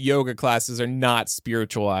most yoga classes are not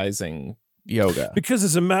spiritualizing yoga. Because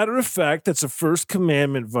as a matter of fact, that's a first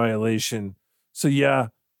commandment violation. So yeah,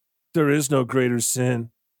 there is no greater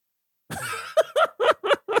sin.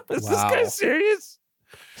 Is this guy serious?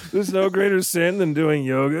 There's no greater sin than doing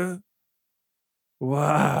yoga?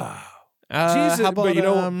 Wow. Jesus, how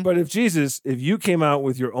about, but if you came out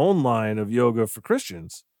with your own line of yoga for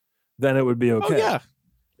Christians, then it would be okay. Oh, yeah.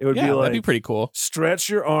 It would be like, that'd be pretty cool. Stretch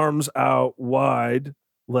your arms out wide,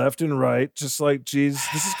 left and right, just like Jesus.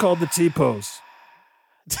 This is called the T-pose.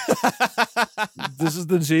 This is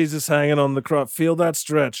the Jesus hanging on the cross. Feel that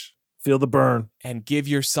stretch. Feel the burn. And give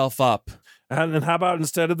yourself up. And how about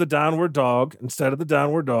instead of the downward dog,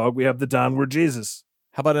 we have the downward Jesus.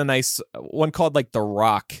 How about a nice one called like the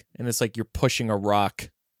rock? And it's like you're pushing a rock.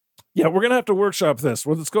 Yeah, we're gonna have to workshop this.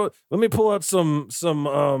 Well, let's go. Let me pull out some.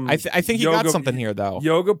 I think you got something here though.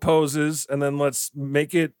 Yoga poses, and then let's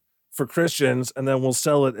make it for Christians, and then we'll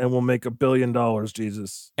sell it, and we'll make $1 billion.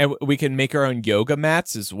 Jesus, and we can make our own yoga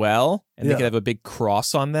mats as well, and they can have a big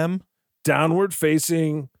cross on them. Downward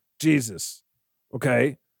facing Jesus.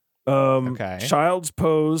 Okay. Okay. Child's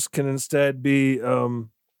pose can instead be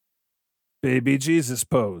baby Jesus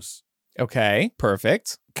pose. Okay.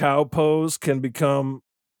 Perfect. Cow pose can become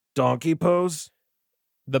donkey pose.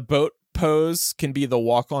 The boat pose can be the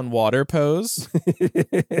walk on water pose.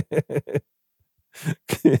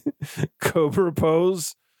 Cobra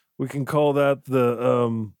pose, we can call that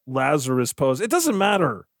the Lazarus pose. It doesn't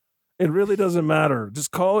matter. It really doesn't matter.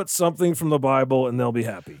 Just call it something from the Bible and they'll be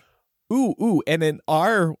happy. Ooh. And in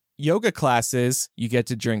our yoga classes, you get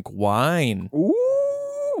to drink wine.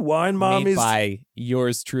 Ooh, wine mommies. Made by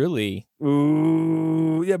yours truly.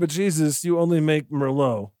 Ooh, yeah, but Jesus, you only make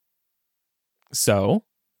Merlot. So?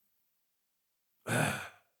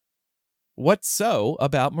 What's so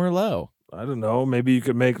about Merlot? I don't know. Maybe you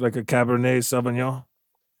could make like a Cabernet Sauvignon.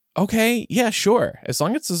 Okay, yeah, sure. As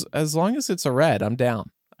long as it's a red, I'm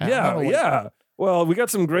down. Yeah. Well, we got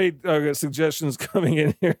some great suggestions coming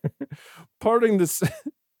in here. Parting the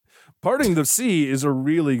sea is a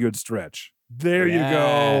really good stretch. There you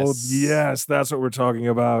go. Yes, that's what we're talking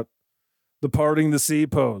about. The parting the sea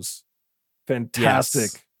pose.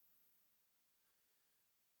 Fantastic.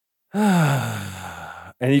 Yes.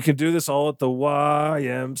 And you can do this all at the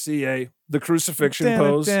YMCA. The crucifixion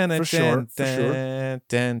pose, for sure.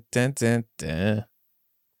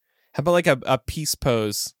 How about like a peace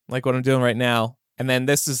pose, like what I'm doing right now? And then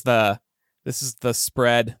this is the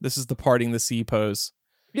spread. This is the parting the sea pose.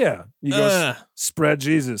 Yeah, you go spread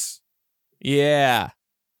Jesus. Yeah.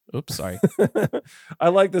 Oops, sorry. I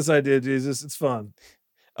like this idea, Jesus. It's fun.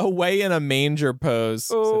 Away in a manger pose.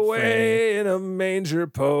 Away in a manger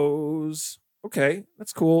pose. Okay,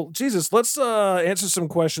 that's cool. Jesus, let's answer some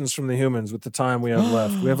questions from the humans with the time we have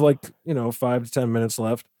left. We have 5 to 10 minutes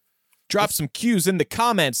left. Drop some cues in the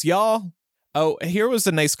comments, y'all. Oh, here was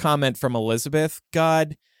a nice comment from Elizabeth.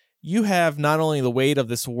 God, you have not only the weight of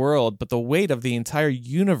this world, but the weight of the entire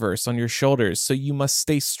universe on your shoulders. So you must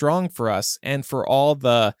stay strong for us and for all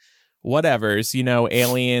the whatevers,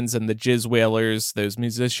 aliens and the jizz whalers, those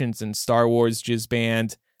musicians in Star Wars jizz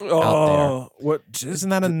band. Oh, isn't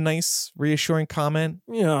that a nice, reassuring comment?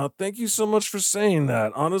 Yeah, thank you so much for saying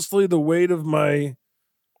that. Honestly, the weight of my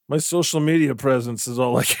social media presence is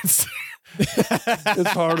all I can say. It's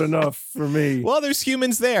hard enough for me. Well, there's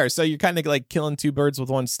humans there, so you're kind of like killing two birds with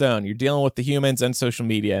one stone. You're dealing with the humans and social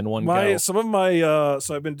media in one go. Some of my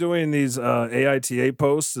so I've been doing these AITA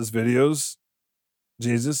posts as videos.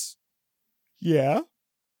 Jesus. Yeah.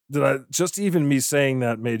 Did I just even me saying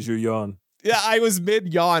that made you yawn? Yeah, I was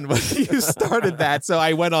mid-yawn when you started that, so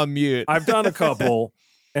I went on mute. I've done a couple,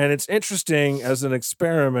 and it's interesting as an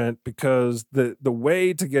experiment because the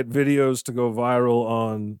way to get videos to go viral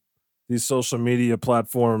on these social media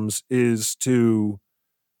platforms is to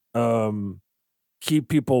keep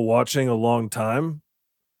people watching a long time.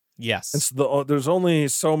 Yes. And so there's only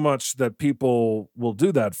so much that people will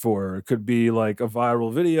do that for. It could be like a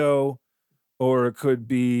viral video, or it could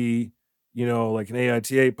be, like an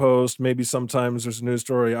AITA post. Maybe sometimes there's a news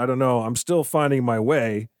story. I don't know. I'm still finding my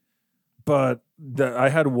way, but I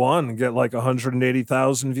had one get like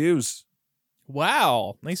 180,000 views.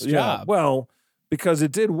 Wow. Nice Yeah, job. well, because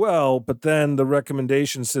it did well, but then the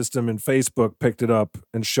recommendation system in Facebook picked it up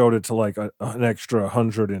and showed it to like an extra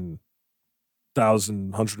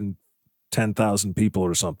 110,000 people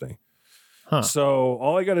or something. Huh. So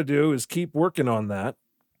all I got to do is keep working on that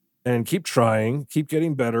and keep trying, keep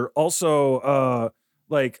getting better. Also,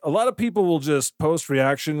 like a lot of people will just post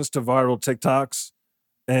reactions to viral TikToks,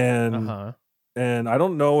 and I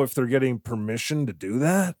don't know if they're getting permission to do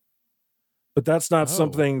that, but that's not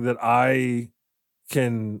something that I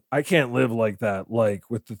can't live like that, like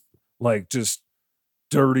with just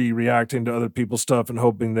dirty reacting to other people's stuff and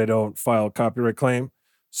hoping they don't file a copyright claim.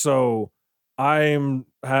 So I'm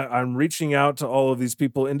reaching out to all of these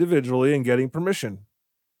people individually and getting permission.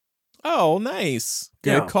 Oh, nice.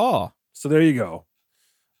 Good call. So there you go.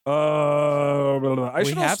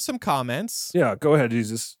 We have some comments. Yeah, go ahead,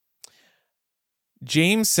 Jesus.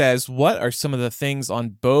 James says, what are some of the things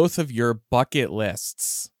on both of your bucket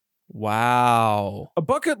lists? Wow. A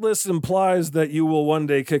bucket list implies that you will one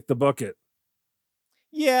day kick the bucket.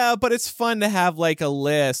 Yeah, but it's fun to have like a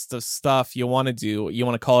list of stuff you want to do. You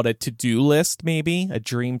want to call it a to-do list, maybe? A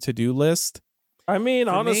dream to-do list? I mean,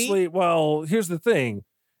 honestly, well, here's the thing.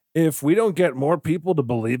 If we don't get more people to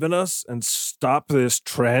believe in us and stop this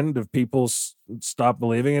trend of people stop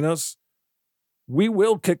believing in us, we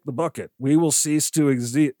will kick the bucket. We will cease to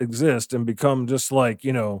exist and become just like,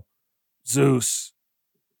 Zeus.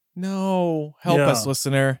 No. Help us,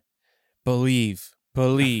 listener. Believe.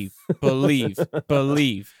 Believe. Believe.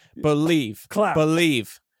 Believe. Believe. Clap.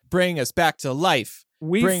 Believe. Bring us back to life.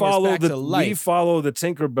 We follow the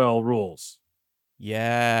Tinkerbell rules.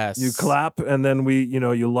 Yes. You clap, and then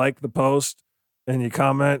you like the post, and you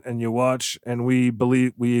comment, and you watch, and we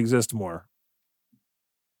believe we exist more.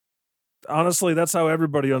 Honestly, that's how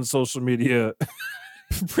everybody on social media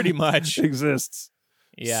pretty much exists.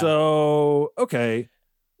 Yeah. So, okay.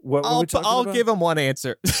 What were we talking about? I'll give him one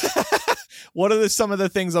answer. What are some of the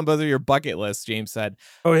things on both of your bucket lists? James said.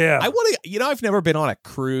 Oh, yeah. I want to, I've never been on a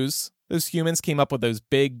cruise. Those humans came up with those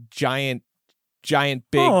big, giant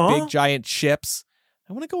ships.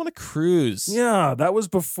 I want to go on a cruise. Yeah, that was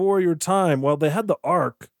before your time. Well, they had the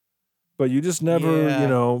Ark, but you just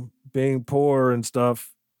never, being poor and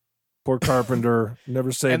stuff. Poor carpenter,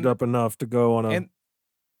 never saved up enough to go on a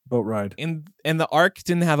boat ride. And the Ark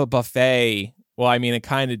didn't have a buffet. Well, I mean, it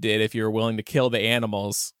kind of did if you were willing to kill the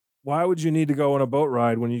animals. Why would you need to go on a boat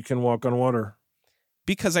ride when you can walk on water?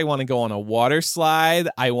 Because I want to go on a water slide.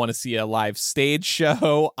 I want to see a live stage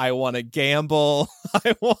show. I want to gamble.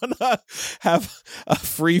 I want to have a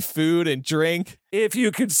free food and drink. If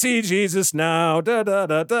you could see Jesus now, da da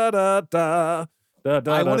da da da da.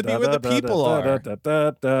 I want to be where the people are.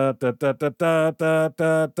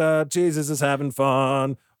 Jesus is having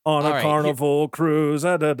fun on a carnival cruise.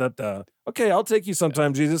 Okay, I'll take you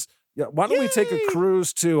sometime, Jesus. Yeah, why don't we take a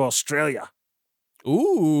cruise to Australia?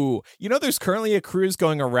 Ooh, there's currently a cruise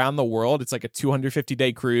going around the world. It's like a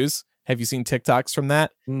 250-day cruise. Have you seen TikToks from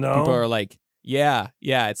that? No. People are like, yeah.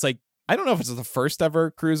 It's like, I don't know if it's the first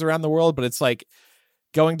ever cruise around the world, but it's like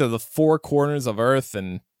going to the four corners of Earth,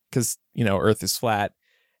 and because Earth is flat,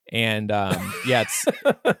 and it's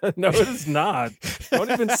no, it is not.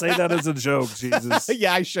 Don't even say that as a joke, Jesus.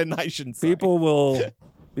 Yeah, I shouldn't. People will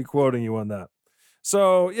be quoting you on that.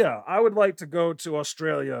 So yeah, I would like to go to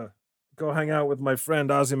Australia, go hang out with my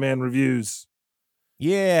friend Ozzy Man Reviews.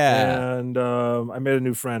 Yeah, and I made a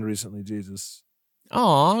new friend recently, Jesus.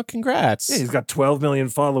 Aw, congrats. Yeah, he's got 12 million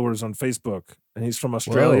followers on Facebook, and he's from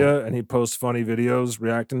Australia. And he posts funny videos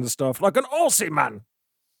reacting to stuff like an Aussie man.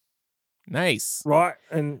 Nice. Right.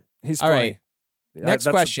 And he's all funny. Right. Next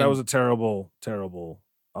question. That was a terrible, terrible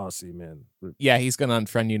Aussie man. Yeah, he's going to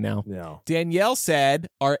unfriend you now. Yeah. Danielle said,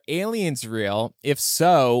 are aliens real? If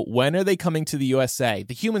so, when are they coming to the USA?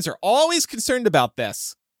 The humans are always concerned about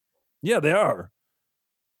this. Yeah, they are.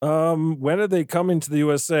 When are they coming to the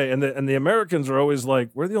USA? And the Americans are always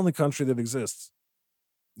like, we're the only country that exists.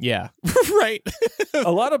 Yeah, right.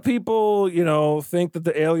 A lot of people, think that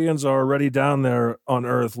the aliens are already down there on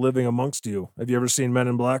Earth living amongst you. Have you ever seen Men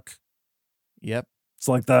in Black? Yep. It's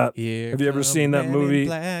like that. Here have you ever seen that movie?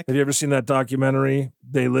 Have you ever seen that documentary,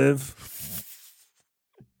 They Live?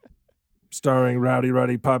 Starring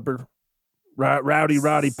Rowdy Piper.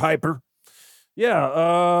 Rowdy Piper.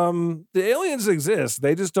 Yeah, the aliens exist.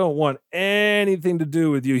 They just don't want anything to do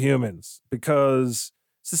with you humans because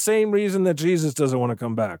It's the same reason that Jesus doesn't want to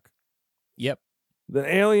come back. Yep. The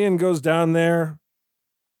alien goes down there.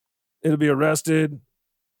 It'll be arrested.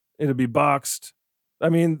 It'll be boxed. I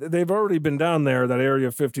mean, they've already been down there, that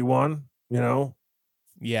Area 51, you know?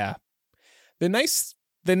 Yeah. The nice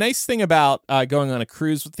thing about going on a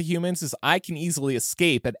cruise with the humans is I can easily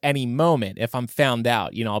escape at any moment if I'm found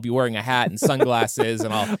out. You know, I'll be wearing a hat and sunglasses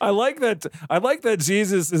and I'll... I like that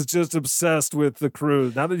Jesus is just obsessed with the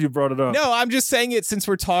cruise, now that you brought it up. No, I'm just saying it since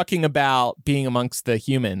we're talking about being amongst the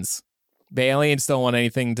humans. The aliens don't want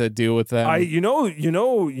anything to do with them.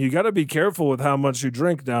 You got to be careful with how much you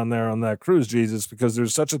drink down there on that cruise, Jesus, because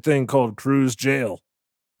there's such a thing called cruise jail.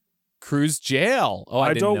 Cruise jail? Oh,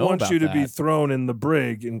 I didn't know want about you to that. be thrown in the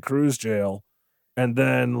brig in cruise jail, and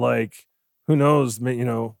then, like, who knows, you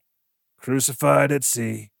know, crucified at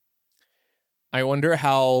sea. I wonder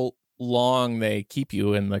how long they keep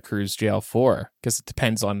you in the cruise jail for, because it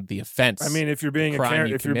depends on the offense. I mean, if you're being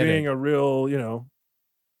if you're being a real, you know,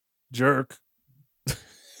 jerk.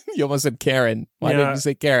 You almost said Karen. Why didn't you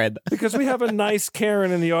say Karen? Because we have a nice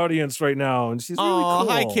Karen in the audience right now, and she's really cool.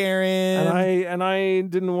 Hi, Karen. And I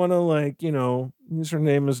didn't want to, like, you know, use her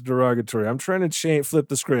name as derogatory. I'm trying to flip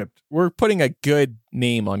the script. We're putting a good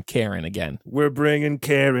name on Karen again. We're bringing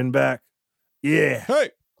Karen back. Yeah. Hey.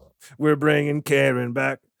 We're bringing Karen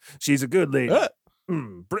back. She's a good lady. Zip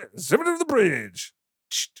it to the bridge.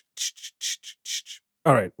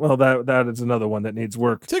 All right. Well, that is another one that needs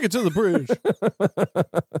work. Take it to the bridge.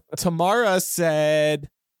 Tamara said,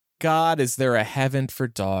 God, is there a heaven for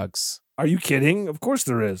dogs? Are you kidding? Of course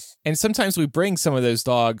there is. And sometimes we bring some of those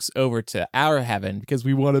dogs over to our heaven because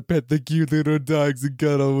we want to pet the cute little dogs and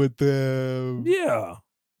cuddle with them. Yeah.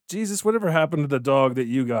 Jesus, whatever happened to the dog that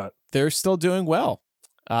you got? They're still doing well.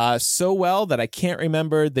 So well that I can't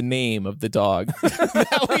remember the name of the dog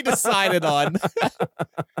that we decided on.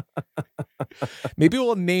 Maybe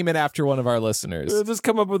we'll name it after one of our listeners. We'll just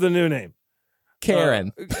come up with a new name.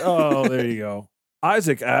 Karen. There you go.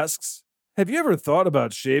 Isaac asks, have you ever thought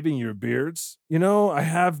about shaving your beards? You know, I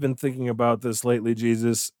have been thinking about this lately,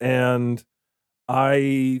 Jesus, and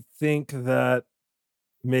I think that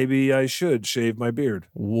maybe I should shave my beard.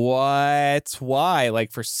 What? Why?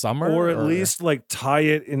 Like for summer? Or at least like tie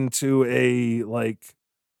it into a like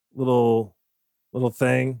little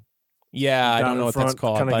thing. Yeah, I don't know what that's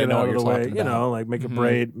called, but I know what you're talking about. You know, like make a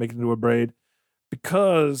braid, make it into a braid.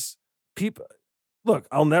 Because people, look,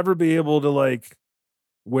 I'll never be able to like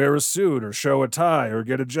wear a suit or show a tie or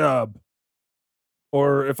get a job.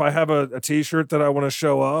 Or if I have a t-shirt that I want to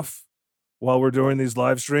show off while we're doing these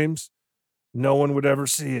live streams, no one would ever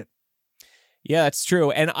see it. Yeah, that's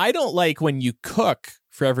true. And I don't like when you cook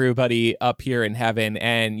for everybody up here in heaven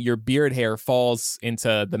and your beard hair falls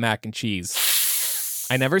into the mac and cheese.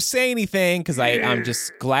 I never say anything because I'm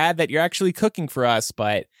just glad that you're actually cooking for us,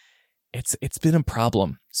 but it's been a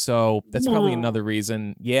problem. So that's probably another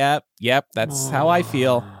reason. Yep, that's how I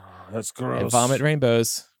feel. That's gross. I vomit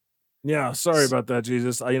rainbows. Yeah, sorry about that,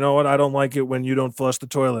 Jesus. You know what? I don't like it when you don't flush the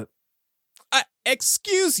toilet.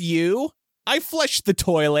 Excuse you. I flushed the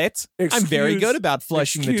toilet. I'm very good about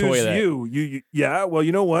flushing the toilet. You yeah, well,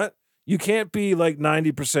 you know what? You can't be like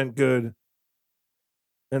 90% good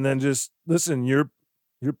and then just listen, your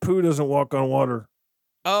poo doesn't walk on water.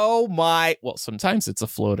 Oh my. Well, sometimes it's a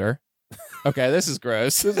floater. Okay, this is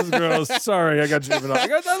gross. This is gross. Sorry, I got juvenile.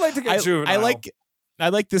 I like to get juvenile. I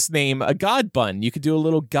like this name, a God bun. You could do a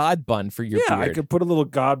little God bun for your beard. I could put a little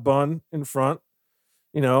God bun in front.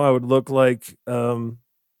 You know, I would look like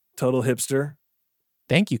total hipster.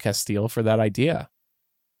 Thank you, Castile, for that idea.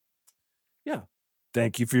 Yeah.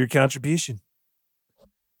 Thank you for your contribution.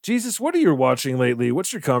 Jesus, what are you watching lately?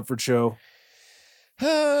 What's your comfort show?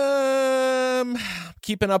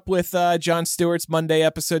 Keeping up with Jon Stewart's Monday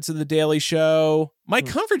episodes of The Daily Show. My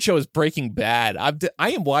comfort show is Breaking Bad. I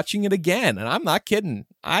am watching it again, and I'm not kidding.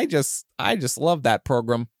 I just love that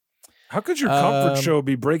program. How could your comfort show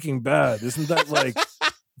be Breaking Bad? Isn't that like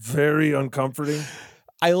very uncomforting?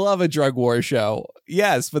 I love a drug war show.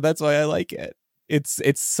 Yes, but that's why I like it. It's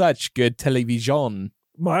such good television.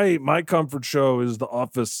 My comfort show is The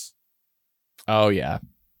Office. Oh yeah,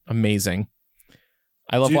 amazing.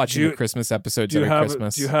 I love watching the Christmas episodes every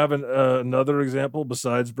Christmas. Do you have another example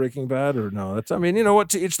besides Breaking Bad, or no? That's, I mean, you know what?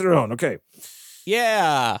 To each their own. Okay.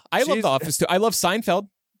 Yeah, I love The Office too. I love Seinfeld.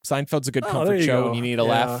 Seinfeld's a good comfort show when you need a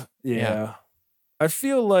laugh. Yeah. I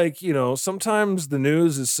feel like, you know, sometimes the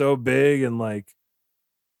news is so big and like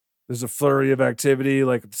there's a flurry of activity,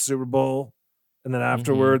 like at the Super Bowl, and then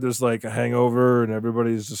afterward there's like a hangover and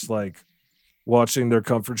everybody's just like watching their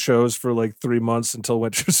comfort shows for like 3 months until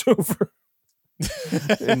winter's over.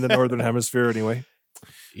 In the Northern Hemisphere, anyway.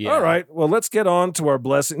 Yeah. All right. Well, let's get on to our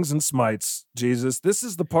blessings and smites, Jesus. This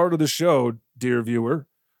is the part of the show, dear viewer,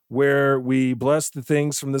 where we bless the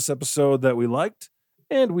things from this episode that we liked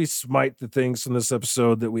and we smite the things from this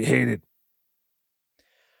episode that we hated.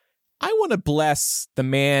 I want to bless the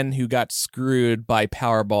man who got screwed by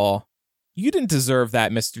Powerball. You didn't deserve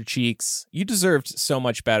that, Mr. Cheeks. You deserved so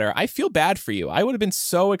much better. I feel bad for you. I would have been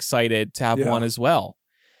so excited to have one as well.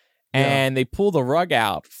 And they pull the rug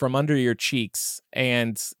out from under your cheeks,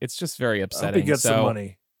 and it's just very upsetting. I hope he gets some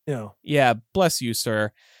money. Yeah, bless you,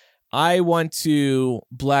 sir. I want to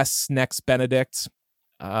bless Next Benedict.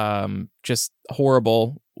 Just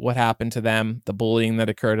horrible what happened to them, the bullying that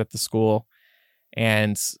occurred at the school,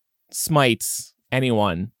 and smite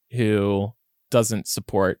anyone who doesn't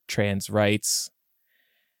support trans rights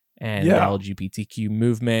and the LGBTQ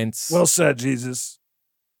movements. Well said, Jesus.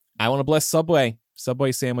 I want to bless Subway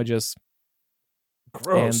sandwiches.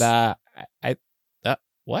 Gross. And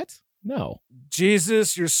what? No.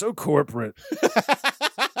 Jesus, you're so corporate.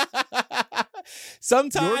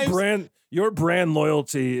 Sometimes your brand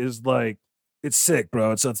loyalty is like, it's sick,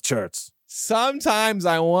 bro. It's off the charts. Sometimes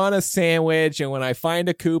I want a sandwich, and when I find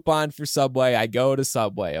a coupon for Subway, I go to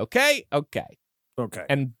Subway. Okay.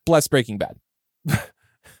 And bless Breaking Bad.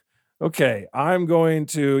 Okay. I'm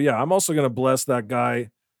also going to bless that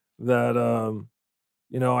guy that,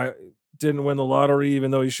 I didn't win the lottery,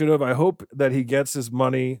 even though he should have. I hope that he gets his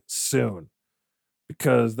money soon,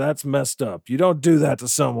 because that's messed up. You don't do that to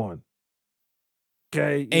someone.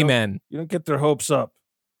 Okay. Amen. You don't get their hopes up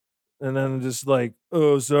and then just like,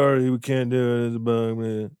 oh, sorry, we can't do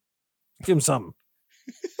it. Give him something.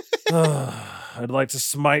 I'd like to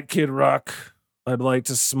smite Kid Rock. I'd like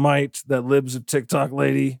to smite that Libs of TikTok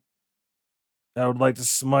lady. I would like to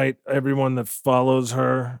smite everyone that follows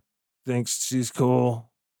her, thinks she's cool.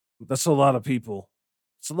 That's a lot of people.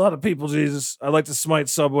 It's a lot of people, Jesus. I'd like to smite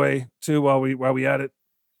Subway too while we at it.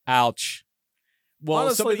 Ouch. Well,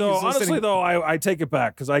 honestly, though, I take it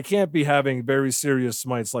back, because I can't be having very serious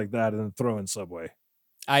smites like that and then throw in Subway.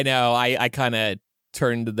 I know. I kind of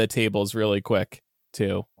turned the tables really quick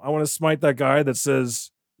too. I want to smite that guy that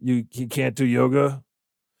says he can't do yoga,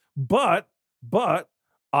 but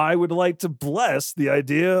I would like to bless the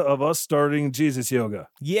idea of us starting Jesus Yoga.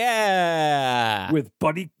 Yeah, with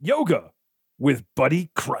Buddy Yoga, with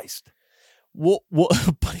Buddy Christ. We'll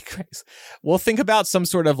Buddy Christ. We'll think about some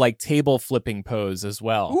sort of like table flipping pose as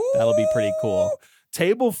well. Ooh, that'll be pretty cool.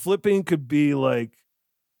 Table flipping could be like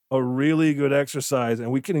a really good exercise,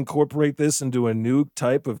 and we can incorporate this into a new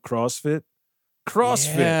type of CrossFit.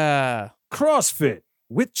 CrossFit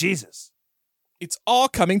with Jesus. It's all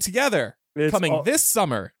coming together. This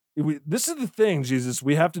summer. This is the thing, Jesus.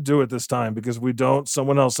 We have to do it this time, because we don't,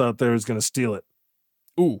 someone else out there is going to steal it.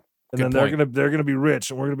 Ooh. And then they're gonna be rich,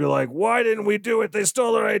 and we're gonna be like, why didn't we do it? They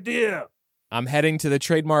stole our idea. I'm heading to the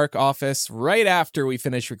trademark office right after we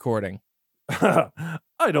finish recording. I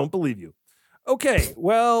don't believe you. Okay,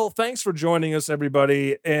 well, thanks for joining us,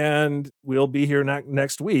 everybody, and we'll be here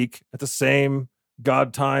next week at the same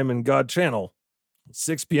God time and God channel,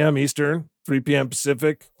 6 p.m. Eastern, 3 p.m.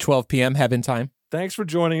 Pacific, 12 p.m. Heaven time. Thanks for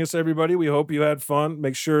joining us, everybody. We hope you had fun.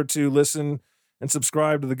 Make sure to listen and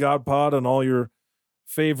subscribe to the God Pod on all your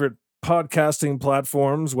favorite podcasting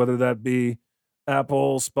platforms, whether that be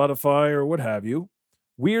Apple, Spotify, or what have you.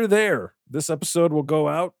 We're there. This episode will go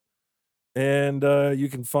out, and you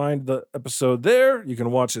can find the episode there. You can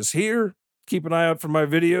watch us here. Keep an eye out for my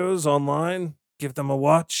videos online. Give them a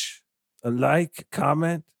watch, a like,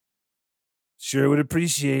 comment. Sure would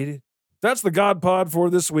appreciate it. That's the God Pod for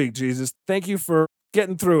this week, Jesus. Thank you for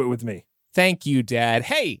getting through it with me. Thank you, Dad.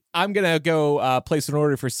 Hey, I'm going to go place an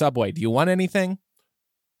order for Subway. Do you want anything?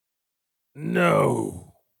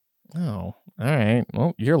 No. Oh, all right.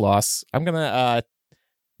 Well, your loss. I'm going to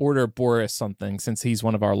order Boris something, since he's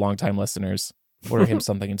one of our longtime listeners. Order him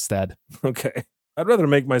something instead. Okay. I'd rather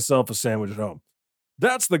make myself a sandwich at home.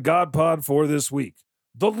 That's the God Pod for this week.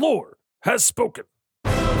 The Lord has spoken.